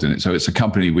involved in it. So it's a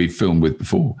company we've filmed with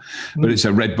before, but it's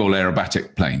a Red Bull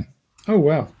aerobatic plane. Oh,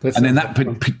 wow. And then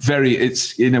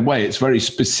it's in a way, it's very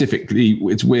specifically,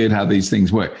 it's weird how these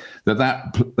things work.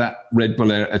 That Red Bull,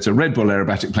 it's a Red Bull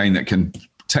aerobatic plane that can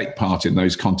take part in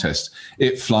those contests.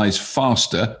 It flies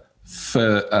faster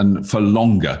for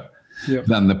longer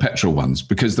than the petrol ones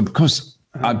because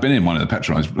I've been in one of the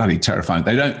petrol ones, bloody terrifying.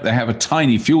 They have a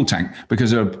tiny fuel tank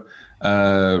because of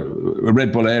a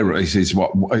Red Bull Air Race is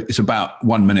it's about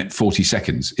 1 minute 40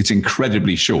 seconds. It's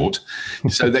incredibly short,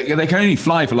 so they can only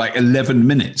fly for like 11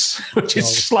 minutes, which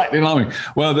is slightly alarming.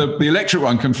 Well, the electric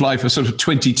one can fly for sort of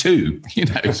 22, you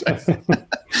know, so,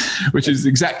 which is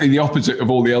exactly the opposite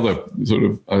of all the other sort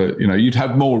of you know, you'd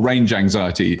have more range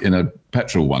anxiety in a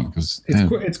petrol one because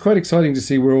it's quite exciting to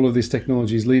see where all of this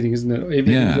technology is leading, isn't it?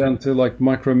 Even down to like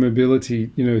micro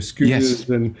mobility, you know, scooters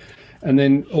and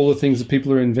then all the things that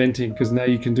people are inventing, because now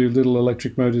you can do little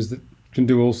electric motors that can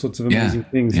do all sorts of amazing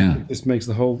things. Yeah. It just makes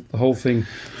the whole thing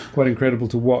quite incredible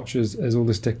to watch as all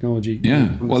this technology.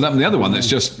 Yeah. Well, the other one that's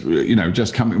just, you know,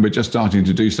 just coming, we're just starting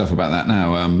to do stuff about that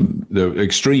now. The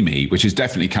Extreme E, which has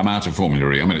definitely come out of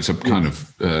Formula E. I mean, it's a kind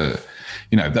of,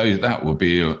 you know, that would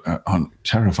be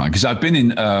terrifying because I've been in,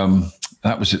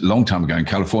 that was a long time ago in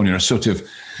California, a sort of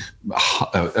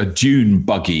a dune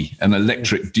buggy, an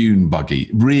electric dune buggy,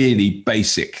 really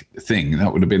basic thing.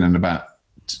 That would have been in about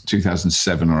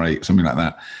 2007 or 8, something like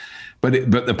that.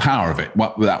 But the power of it,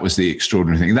 that was the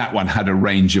extraordinary thing. That one had a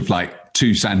range of like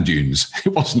 2 sand dunes. It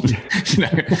wasn't, you know,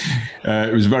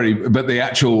 it was but the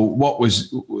actual,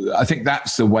 I think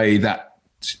that's the way that,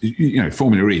 you know,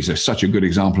 Formula E is such a good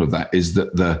example of that, is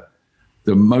that the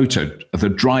motor, the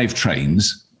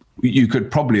drivetrains, you could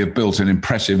probably have built an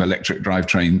impressive electric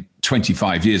drivetrain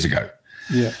 25 years ago.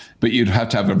 Yeah. But you'd have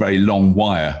to have a very long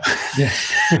wire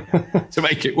to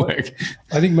make it work.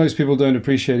 I think most people don't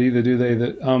appreciate either, do they,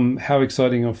 that how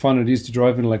exciting or fun it is to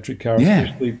drive an electric car,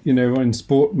 especially, you know, in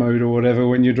sport mode or whatever,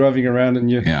 when you're driving around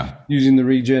and you're using the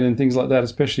regen and things like that,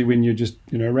 especially when you're just,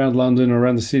 you know, around London or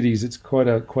around the cities. It's quite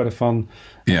a fun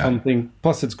thing.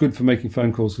 Plus, it's good for making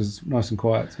phone calls because it's nice and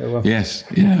quiet. So, yes,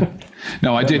 yeah.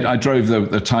 No, I did. I drove the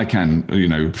Taycan, you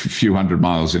know, a few hundred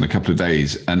miles in a couple of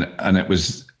days, and it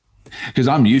was, because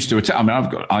I'm used to it. I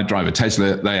mean, I drive a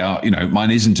Tesla. They are, you know, mine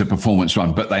isn't a performance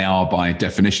one, but they are by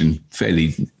definition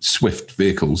fairly swift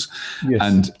vehicles. Yes.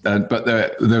 And but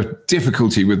the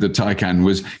difficulty with the Taycan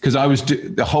was because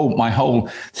my whole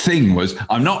thing was,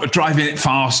 I'm not driving it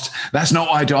fast. That's not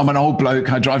what I do. I'm an old bloke.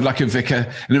 I drive like a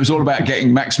vicar, and it was all about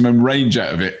getting maximum range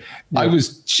out of it. Yeah. It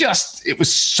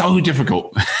was so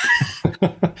difficult.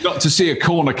 Not to see a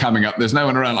corner coming up. There's no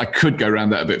one around. I could go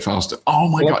around that a bit faster. Oh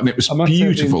my God. And it was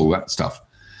beautiful, that stuff.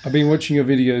 I've been watching your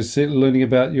videos, learning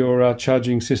about your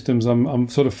charging systems. I'm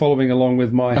sort of following along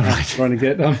with my trying to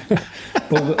get all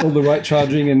the right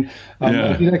charging. And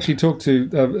I did actually talk to,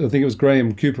 I think it was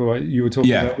Graham Cooper you were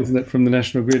talking about, wasn't it, from the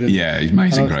National Grid? And, he's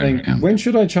amazing, Graham. When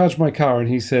should I charge my car? And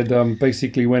he said,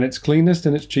 basically when it's cleanest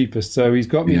and it's cheapest. So he's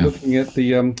got me looking at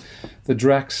the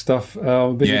Drax stuff,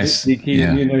 a bit sneaky,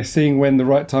 and, you know, seeing when the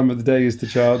right time of the day is to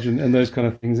charge and those kind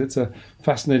of things. It's a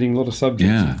fascinating lot of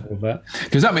subjects of that.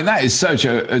 Because I mean, that is such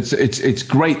it's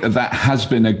great that has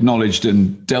been acknowledged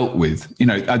and dealt with. You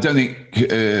know, I don't think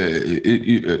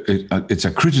it's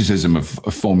a criticism of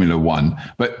Formula One,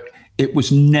 but it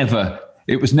was never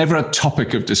a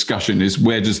topic of discussion, is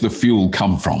where does the fuel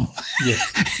come from?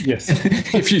 Yes.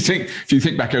 If you think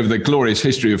back over the glorious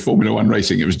history of Formula One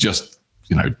racing, it was just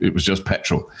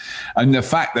petrol. And the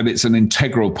fact that it's an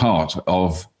integral part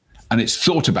of, and it's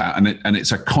thought about, and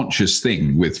it's a conscious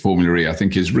thing with Formula E, I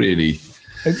think is really,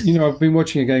 I've been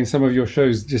watching again some of your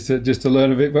shows just to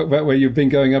learn a bit about where you've been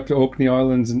going up to Orkney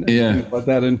Islands and things like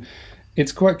that. And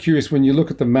it's quite curious when you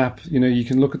look at the map. You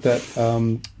can look at that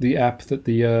the app that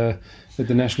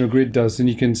the National Grid does, and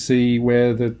you can see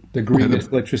where the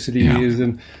greenest electricity is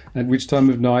and which time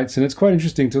of nights. And it's quite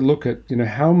interesting to look at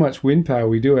how much wind power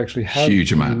we do actually have.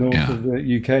 Huge amount, in the north of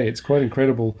the UK. It's quite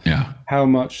incredible how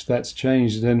much that's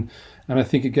changed. And I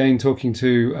think, again, talking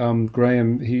to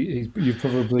Graham, you've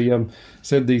probably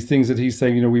said these things that he's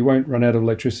saying, we won't run out of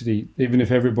electricity, even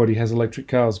if everybody has electric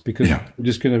cars, because we're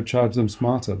just going to charge them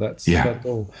smarter. That's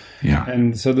all. Yeah.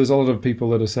 And so there's a lot of people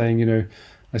that are saying,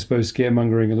 I suppose,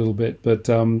 scaremongering a little bit. But,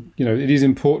 it is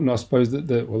important, I suppose,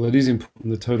 it is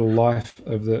important, the total life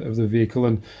of the vehicle.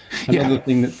 And another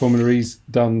thing that Formula E's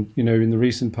done, in the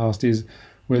recent past is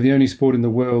we're the only sport in the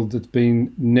world that's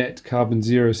been net carbon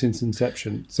zero since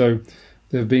inception. So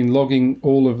they've been logging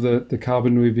all of the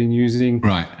carbon we've been using,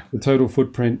 the total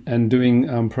footprint, and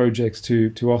doing projects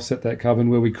to offset that carbon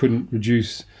where we couldn't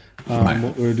reduce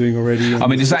what we were doing already. I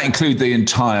mean, does that include the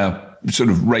entire sort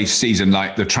of race season,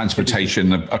 like the transportation,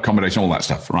 the accommodation, all that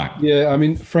stuff? Right. Yeah, I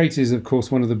mean, freight is, of course,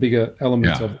 one of the bigger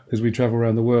elements of it, because we travel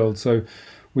around the world. So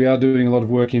we are doing a lot of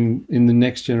work in the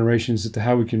next generations as to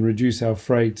how we can reduce our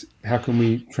freight, how can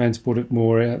we transport it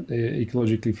more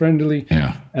ecologically friendly,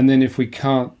 and then if we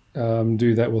can't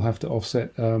do that, we'll have to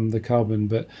offset the carbon.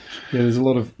 But there's a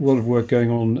lot of work going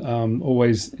on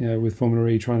always with Formula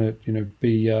E, trying to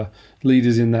be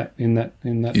leaders in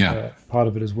that part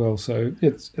of it as well. So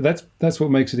that's what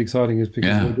makes it exciting, is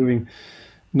because we're doing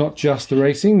not just the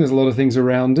racing. There's a lot of things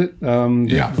around it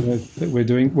that we're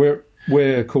doing.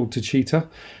 We're called TECHEETAH,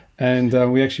 and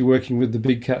we're actually working with the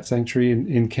Big Cat Sanctuary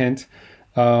in Kent.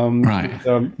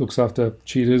 Looks after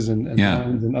cheetahs and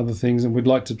lions and other things, and we'd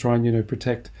like to try and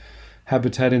protect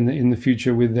habitat in the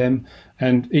future with them.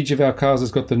 And each of our cars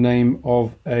has got the name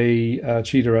of a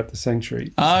cheetah at the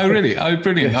sanctuary. Oh, really? Oh,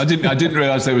 brilliant! I didn't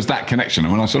realise there was that connection.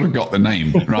 And when I sort of got the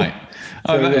name right,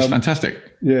 that is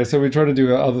fantastic. Yeah, so we try to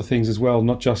do other things as well,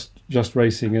 not just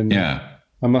racing. And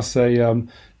I must say,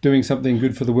 doing something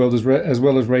good for the world as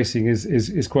well as racing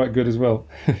is quite good as well.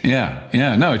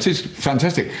 No, it is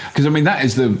fantastic, because I mean that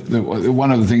is the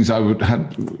one of the things I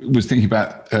was thinking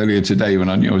about earlier today when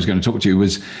I knew I was going to talk to you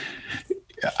was,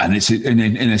 and it's in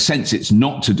a sense it's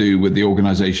not to do with the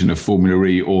organisation of Formula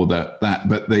E or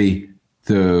but the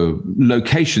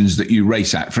locations that you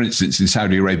race at. For instance, in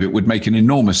Saudi Arabia, it would make an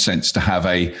enormous sense to have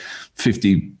a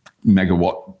 50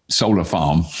 megawatt solar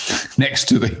farm next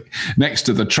to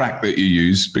the track that you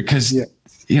use, because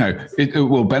it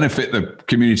will benefit the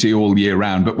community all year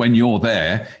round. But when you're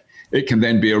there, it can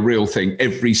then be a real thing.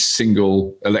 Every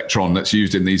single electron that's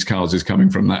used in these cars is coming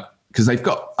from that, because I've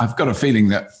got a feeling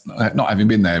that, not having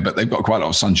been there, but they've got quite a lot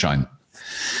of sunshine.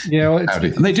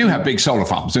 And they do have big solar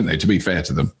farms, don't they, to be fair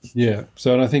to them?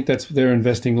 So, and I think they're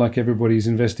investing, like everybody's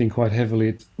investing, quite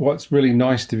heavily. What's really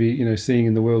nice to be seeing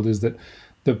in the world is that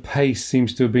the pace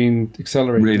seems to have been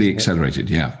accelerated. Really accelerated,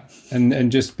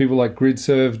 And just people like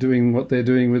GridServe doing what they're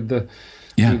doing with the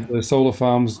solar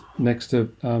farms next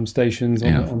to stations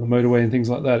on the motorway and things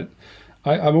like that.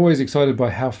 I'm always excited by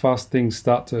how fast things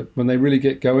start when they really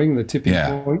get going, the tipping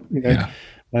point,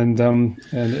 and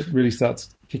it really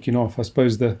starts kicking off. I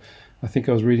suppose I think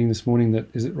I was reading this morning that,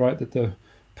 is it right that the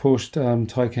Porsche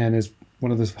Taycan is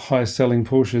one of the highest selling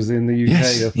Porsches in the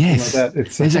UK? Yes. Like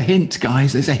that. There's a hint,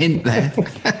 guys. There's a hint there.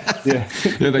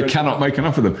 They cannot make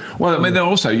enough of them. Well, I mean, they're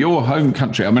also your home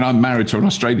country. I mean, I'm married to an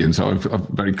Australian, so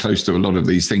I'm very close to a lot of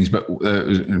these things. But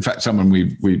in fact, someone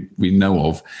we know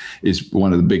of is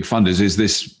one of the big funders. Is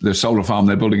the solar farm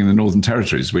they're building in the Northern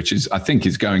Territories, which I think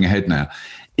is going ahead now,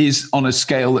 is on a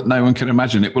scale that no one can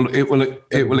imagine. It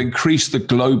will increase the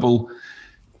global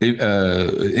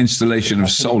installation of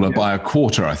solar by a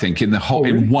quarter, I think, in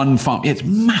one farm. It's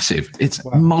massive. It's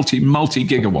multi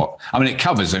gigawatt. I mean, it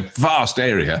covers a vast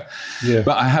area.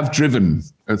 But I have driven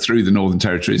through the Northern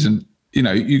Territories, and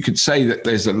you could say that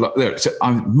there's a lot there. It's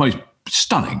most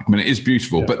stunning. I mean, it is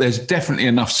beautiful, but there's definitely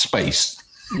enough space.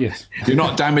 Yes, you're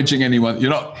not damaging anyone.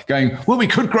 You're not going, well, we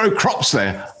could grow crops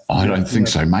there. I don't think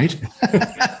so, mate.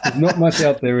 There's not much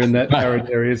out there in that arid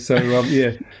area. So,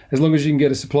 as long as you can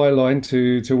get a supply line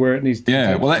to where it needs to be.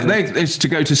 Well, it's to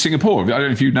go to Singapore. I don't know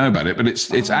if you know about it, but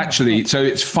it's actually, so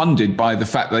it's funded by the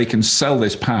fact that they can sell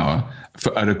this power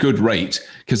at a good rate,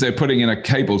 because they're putting in a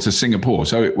cable to Singapore,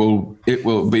 so it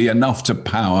will be enough to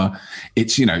power.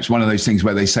 It's it's one of those things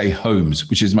where they say homes,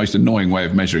 which is the most annoying way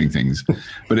of measuring things,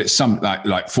 but it's some like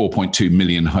 4.2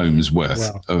 million homes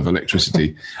worth of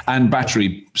electricity and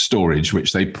battery storage,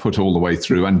 which they put all the way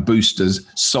through, and boosters,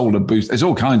 solar boost. There's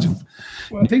all kinds of.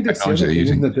 Well, I think that's the other thing,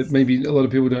 isn't it? That maybe a lot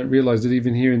of people don't realise that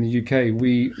even here in the UK,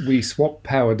 we swap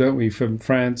power, don't we, from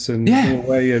France and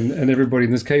Norway and everybody.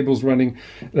 And there's cables running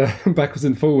backwards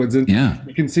and forwards, and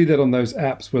you can see that on those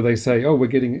apps where they say, "Oh, we're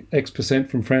getting X%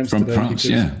 from France today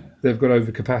because they've got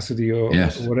overcapacity or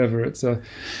whatever." It's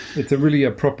a really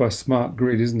a proper smart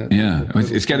grid, isn't it? Yeah,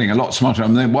 it's getting a lot smarter. I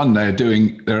mean, one they're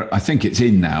doing, I think it's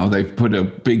in now. They've put a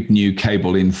big new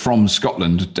cable in from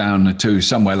Scotland down to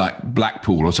somewhere like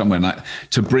Blackpool or somewhere like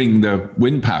to bring the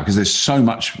wind power, because there's so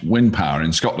much wind power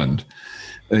in Scotland.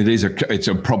 It's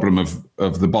a problem of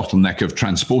the bottleneck of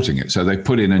transporting it. So they've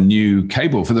put in a new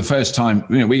cable for the first time.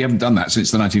 We haven't done that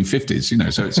since the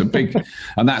 1950s. So it's a big,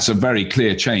 and that's a very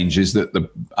clear change. Is that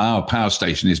our power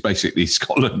station is basically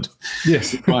Scotland?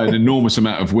 Yes, by an enormous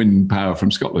amount of wind power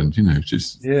from Scotland.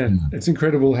 It's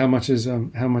incredible how much is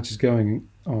going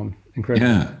on. Incredible.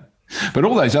 Yeah. But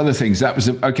all those other things, that was,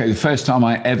 the first time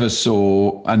I ever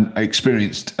saw and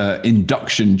experienced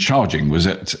induction charging was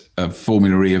at a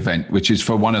Formula E event, which is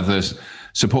for one of the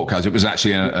support cars. It was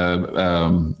actually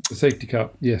a safety car,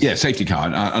 yes. Yeah, safety car,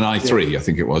 an i3, I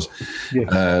think it was. Yes.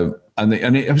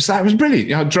 That was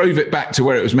brilliant. I drove it back to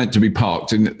where it was meant to be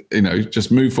parked and,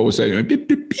 just moved forward, so beep,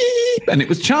 beep, beep, and it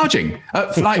was charging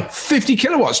at like 50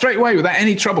 kilowatts straight away without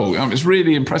any trouble. It was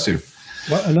really impressive.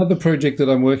 Well, another project that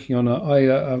I'm working on,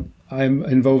 I'm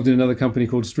involved in another company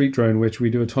called Street Drone, which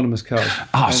we do autonomous cars.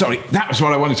 Sorry, that was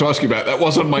what I wanted to ask you about. That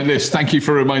was on my list. Thank you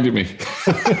for reminding me.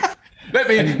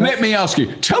 Let me ask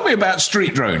you. Tell me about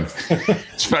Street Drone.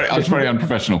 I was very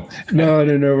unprofessional. No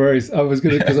worries. I was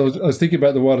thinking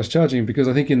about the wireless charging, because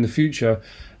I think in the future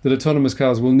that autonomous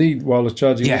cars will need wireless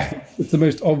charging. Yeah. It's the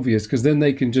most obvious, because then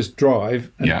they can just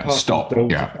drive and stop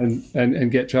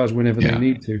and get charged whenever they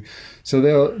need to. So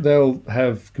they'll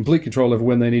have complete control over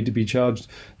when they need to be charged.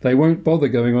 They won't bother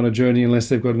going on a journey unless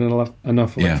they've got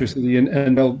enough electricity,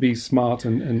 and they'll be smart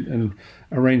and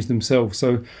arrange themselves.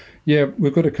 So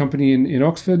we've got a company in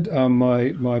Oxford.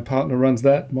 My partner runs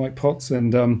that, Mike Potts,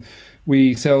 and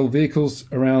we sell vehicles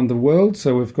around the world.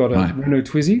 So we've got a Renault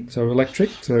Twizy, so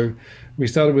electric. So we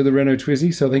started with a Renault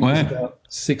Twizy. So I think there's about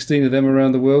 16 of them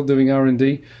around the world doing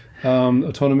R&D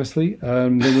autonomously.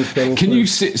 Then we've got Can you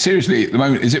sit seriously at the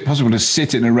moment? Is it possible to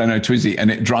sit in a Renault Twizy and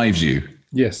it drives you?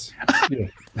 Yes. Yeah.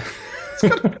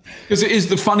 Because it is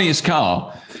the funniest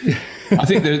car. I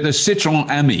think the Citroën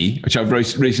Ami, which I've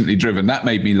recently driven, that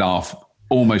made me laugh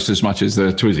almost as much as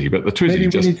the Twizy. But the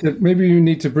Twizy maybe you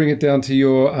need to bring it down to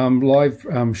your live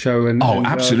show and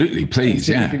absolutely, please,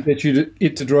 get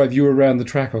it to drive you around the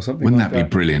track or something. Wouldn't that be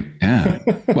brilliant? Yeah.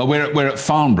 Well, we're at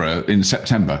Farnborough in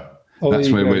September.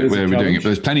 That's where we're doing it. But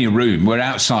there's plenty of room. We're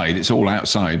outside. It's all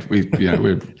outside. We're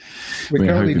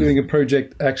currently doing a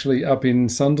project actually up in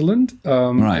Sunderland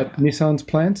at Nissan's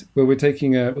plant, where we're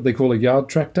taking what they call a yard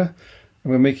tractor,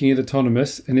 and we're making it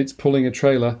autonomous, and it's pulling a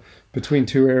trailer between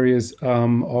two areas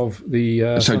of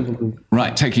the Sunderland.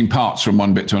 Right, taking parts from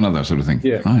one bit to another sort of thing.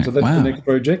 Yeah, right. So that's the next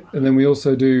project. And then we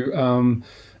also do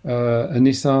a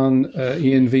Nissan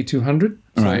ENV 200.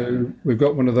 So we've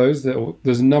got one of those.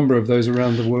 There's a number of those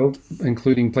around the world,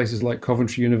 including places like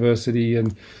Coventry University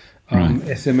and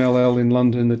SMLL in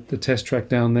London, the test track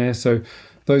down there. So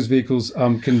those vehicles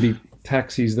can be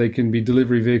taxis, they can be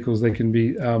delivery vehicles, they can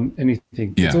be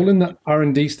anything. It's all in the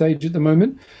R&D stage at the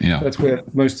moment. That's where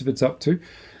most of it's up to.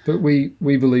 But we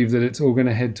believe that it's all going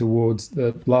to head towards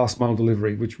the last mile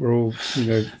delivery, which we're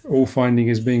all finding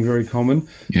is being very common.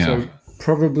 So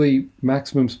probably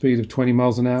maximum speed of 20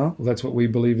 miles an hour. Well, that's what we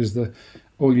believe is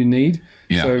all you need.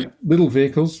 So little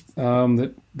vehicles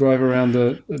that drive around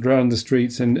the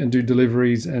streets and do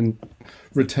deliveries and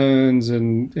returns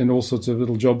and all sorts of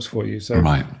little jobs for you. So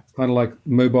kind of like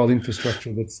mobile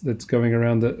infrastructure that's going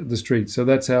around the streets. So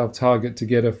that's our target, to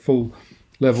get a full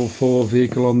level 4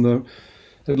 vehicle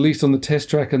at least on the test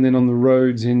track, and then on the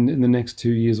roads in the next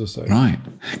 2 years or so. Right,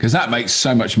 because that makes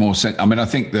so much more sense. I mean, I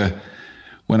think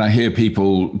when I hear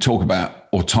people talk about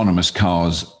autonomous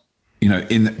cars,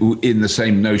 in the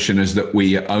same notion as that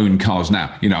we own cars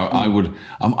now, I would,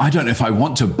 I don't know if I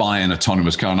want to buy an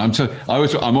autonomous car, and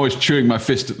I'm always chewing my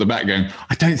fist at the back, going,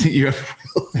 I don't think you ever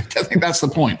will. I don't think that's the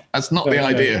point. That's not the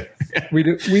idea. We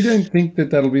don't think that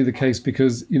that'll be the case,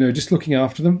 because just looking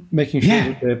after them, making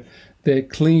sure that they're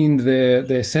cleaned, their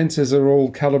sensors are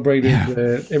all calibrated,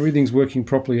 Yeah. everything's working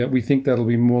properly. We think that'll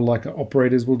be more like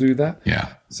operators will do that. Yeah.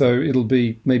 So it'll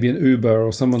be maybe an Uber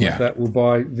or someone like Yeah. that will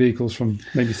buy vehicles from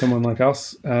maybe someone like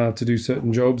us to do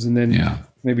certain jobs, and then Yeah.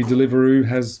 maybe Deliveroo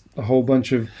has a whole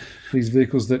bunch of these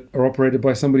vehicles that are operated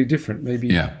by somebody different. Maybe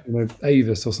Yeah.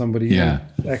 Avis or somebody Yeah.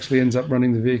 actually ends up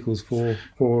running the vehicles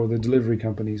for the delivery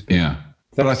companies. Yeah.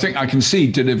 But I think I can see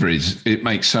deliveries. It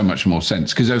makes so much more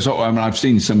sense because I've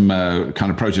seen some kind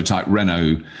of prototype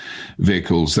Renault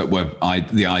vehicles that were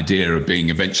the idea of being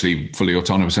eventually fully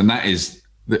autonomous, and that is.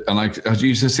 And I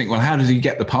used to think, well, how did he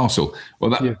get the parcel? Well,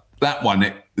 that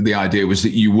one, the idea was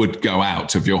that you would go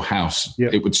out of your house.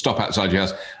 Yep. It would stop outside your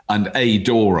house, and a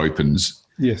door opens.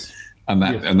 Yes. And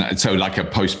that, so like a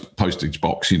postage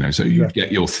box, so you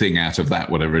get your thing out of that,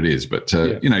 whatever it is. But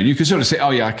you can sort of say,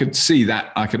 oh yeah, I could see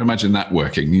that. I can imagine that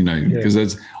working,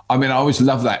 because I always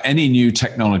love that. Any new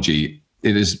technology,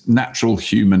 it is natural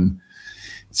human.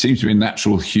 It seems to be a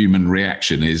natural human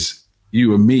reaction is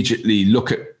you immediately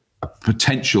look at a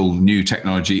potential new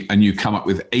technology and you come up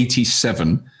with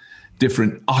 87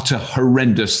 different utter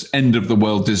horrendous end of the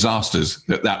world disasters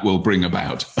that will bring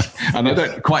about. And I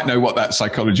don't quite know what that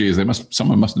psychology is.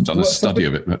 Someone must have done a study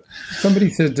of it. But somebody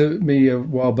said to me a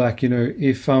while back,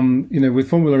 if with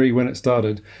Formula E when it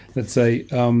started, let's say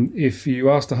if you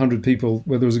asked 100 people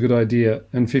whether it was a good idea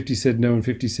and 50 said no and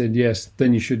 50 said yes,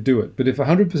 then you should do it. But if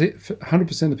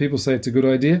 100% of people say it's a good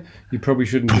idea, you probably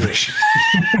shouldn't do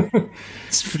it.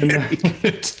 It's very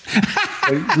good.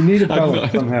 So you need a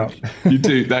balance somehow. You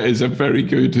do. That is a very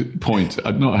good point.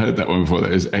 I'd not heard that one before.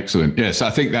 That is excellent. Yes, I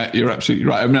think that you're absolutely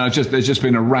right. There's just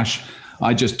been a rush.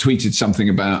 I just tweeted something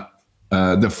about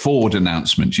the Ford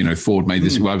announcement. Ford made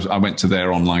this. I went to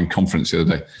their online conference the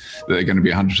other day. That they're going to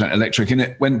be 100% electric in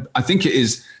it. When I think it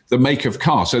is the make of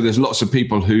car. So there's lots of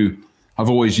people who have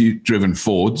always driven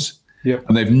Fords. Yep.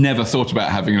 And they've never thought about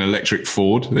having an electric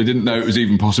Ford. They didn't know it was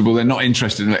even possible. They're not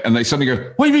interested in it. And they suddenly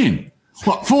go, what do you mean?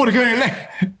 What, Ford are going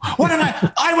electric? What am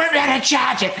I won't be able to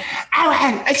charge it.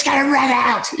 It's going to run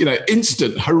out.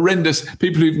 Instant, horrendous.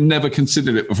 People who've never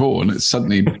considered it before. And it's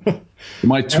suddenly,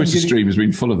 my Twitter stream has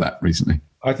been full of that recently.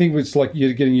 I think it's like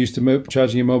you're getting used to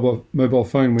charging your mobile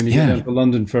phone when you go down to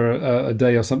London for a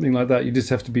day or something like that. You just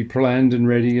have to be planned and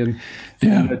ready and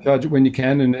charge it when you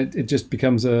can, and it just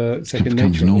becomes a second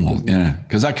nature. Normal,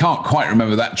 because I can't quite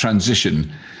remember that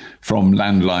transition from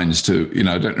landlines to,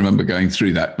 I don't remember going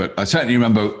through that, but I certainly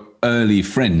remember early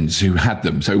friends who had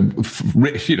them. So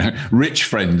rich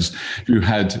friends who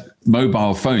had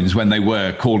mobile phones when they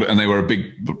were called, and they were a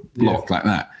big block like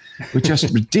that. Were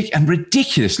just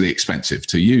ridiculously expensive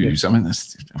to use.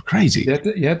 That's crazy.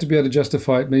 You had to be able to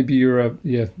justify it. Maybe you're a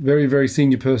very, very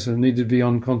senior person and needed to be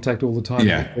on contact all the time.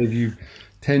 Yeah. It gave you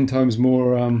 10 times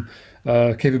more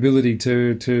capability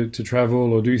to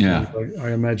travel or do things.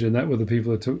 I imagine that were the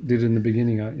people that did in the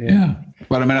beginning.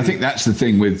 Well, I think that's the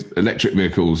thing with electric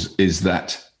vehicles is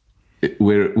that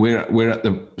we're at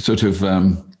the sort of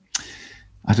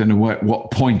I don't know what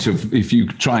point of, if you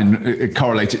try and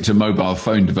correlate it to mobile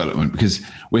phone development, because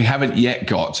we haven't yet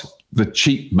got the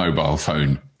cheap mobile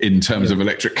phone in terms of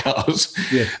electric cars.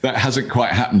 That hasn't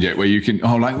quite happened yet, where you can,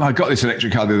 I got this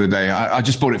electric car the other day. I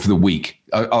just bought it for the week.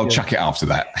 I'll chuck it after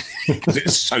that because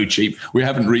it's so cheap. We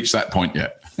haven't reached that point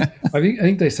yet. I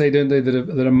think they say, don't they,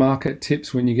 that a market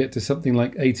tips when you get to something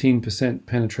like 18%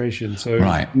 penetration. So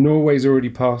Norway's already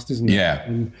passed, isn't it? Yeah.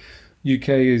 And UK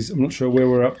is, I'm not sure where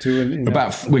we're up to.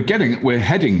 We're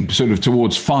heading sort of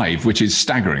towards 5, which is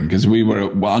staggering because we were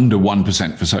under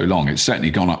 1% for so long. It's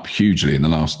certainly gone up hugely in the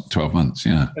last 12 months.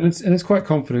 Yeah. And it's quite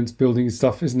confidence building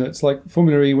stuff, isn't it? It's like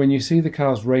Formula E, when you see the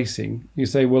cars racing, you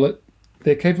say, well,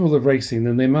 they're capable of racing,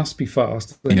 then they must be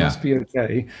fast. They must be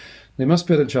okay. They must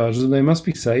be able to charge them. They must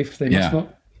be safe. They must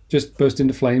not just burst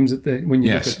into flames when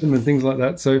you look at them and things like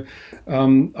that. So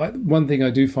one thing I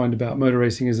do find about motor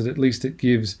racing is that at least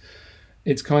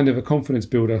it's kind of a confidence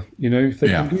builder. If they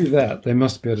can do that, they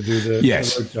must be able to do the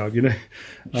road charge,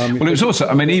 Well, it was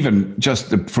also, even just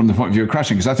from the point of view of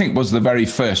crashing, because I think it was the very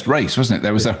first race, wasn't it?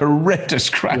 There was a horrendous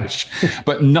crash,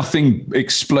 but nothing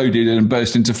exploded and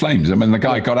burst into flames. The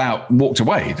guy got out and walked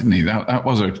away, didn't he? That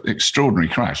was an extraordinary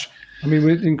crash.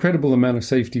 With incredible amount of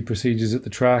safety procedures at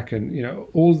the track and,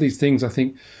 all these things, I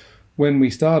think, when we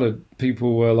started,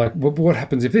 people were like, well, what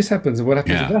happens if this happens? And what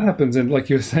happens if that happens? And like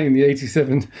you were saying, the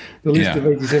list of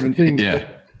 87 things.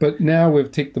 But now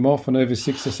we've ticked them off, and over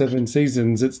 6 or 7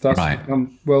 seasons, it starts to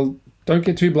become, well, don't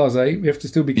get too blasé. We have to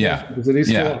still be careful because it is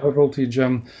still a high voltage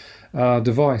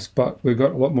device. But we've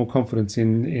got a lot more confidence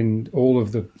in all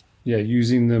of the,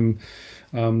 using them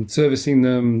servicing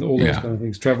them, all those kind of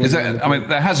things. Traveling.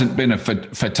 There hasn't been a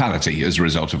fatality as a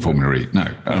result of Formula E. No,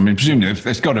 I mean, presumably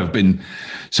there's got to have been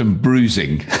some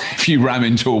bruising if you ram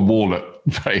into a wall at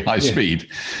very high speed.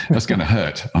 That's going to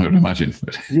hurt, I would imagine.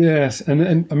 Yes,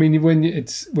 and I mean, when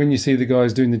you see the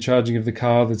guys doing the charging of the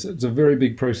car, it's a very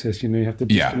big process. You have to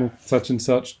disconnect such and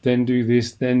such, then do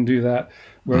this, then do that,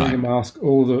 wearing a mask,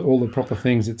 all the proper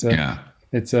things. It's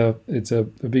a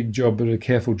big job, but a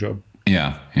careful job.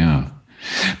 Yeah.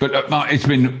 But Mark, it's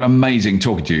been amazing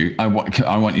talking to you. I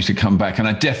want you to come back, and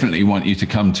I definitely want you to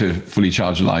come to Fully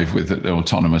Charged Live with the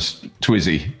autonomous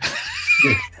Twizy.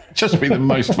 Just be the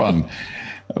most fun.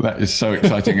 That is so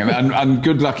exciting, and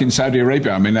good luck in Saudi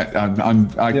Arabia. I mean,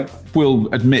 I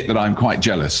will admit that I'm quite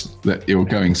jealous that you're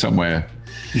going somewhere.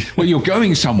 Well, you're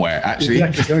going somewhere actually.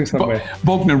 Exactly, going somewhere.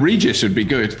 Bognor Regis would be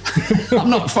good. I'm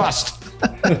not fussed.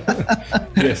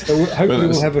 Yes, so hopefully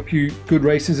we'll have a few good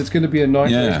races. It's going to be a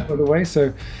night race, by the way,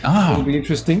 so it'll be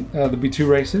interesting. There'll be 2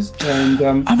 races. And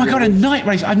oh my God, a night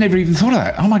race! I'd never even thought of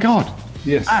that. Oh my God.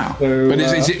 Yes. Wow. So, but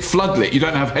is it floodlit? You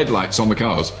don't have headlights on the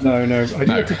cars? No. I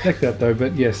do have to check that though.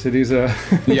 But yes, it is a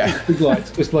big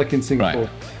lights, just like in Singapore. Right.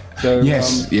 So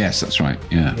yes, that's right.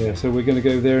 Yeah. So we're going to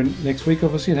go there next week,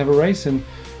 obviously, and have a race, and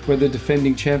we're the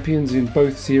defending champions in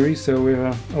both series. So we've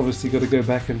obviously got to go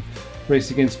back and race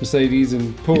against Mercedes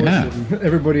and Porsche and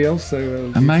everybody else.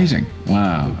 So amazing!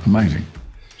 Wow, amazing.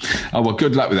 Oh well,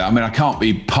 good luck with that. I mean, I can't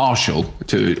be partial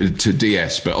to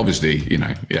DS, but obviously,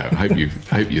 I hope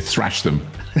you thrash them.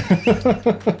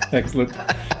 Excellent.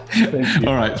 Thank you.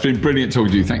 All right, it's been brilliant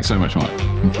talking to you. Thanks so much, Mark.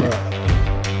 Thank you.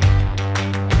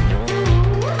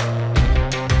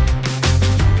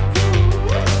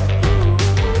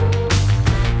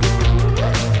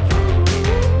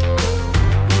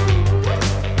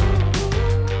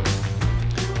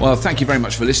 Well, thank you very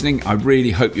much for listening. I really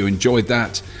hope you enjoyed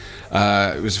that.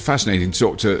 It was fascinating to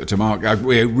talk to Mark.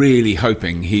 We're really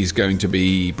hoping he's going to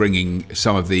be bringing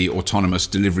some of the autonomous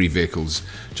delivery vehicles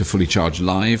to Fully Charged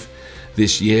Live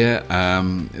this year.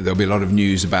 There'll be a lot of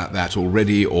news about that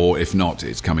already, or if not,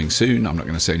 it's coming soon. I'm not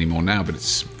going to say any more now, but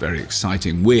it's very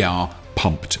exciting. We are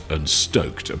pumped and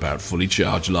stoked about Fully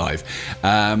Charged Live.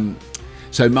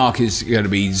 So Mark is going to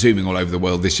be zooming all over the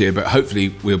world this year, but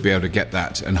hopefully we'll be able to get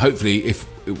that. And hopefully,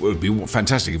 it would be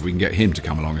fantastic if we can get him to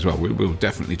come along as well. We'll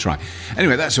definitely try.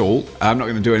 Anyway, that's all. I'm not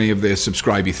going to do any of the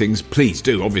subscribey things. Please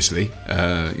do, obviously.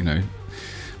 The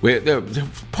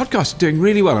podcast is doing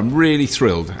really well. I'm really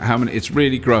thrilled. It's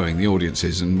really growing, the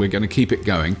audiences, and we're going to keep it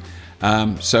going.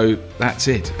 So that's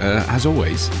it. As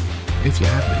always, if you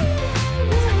have been,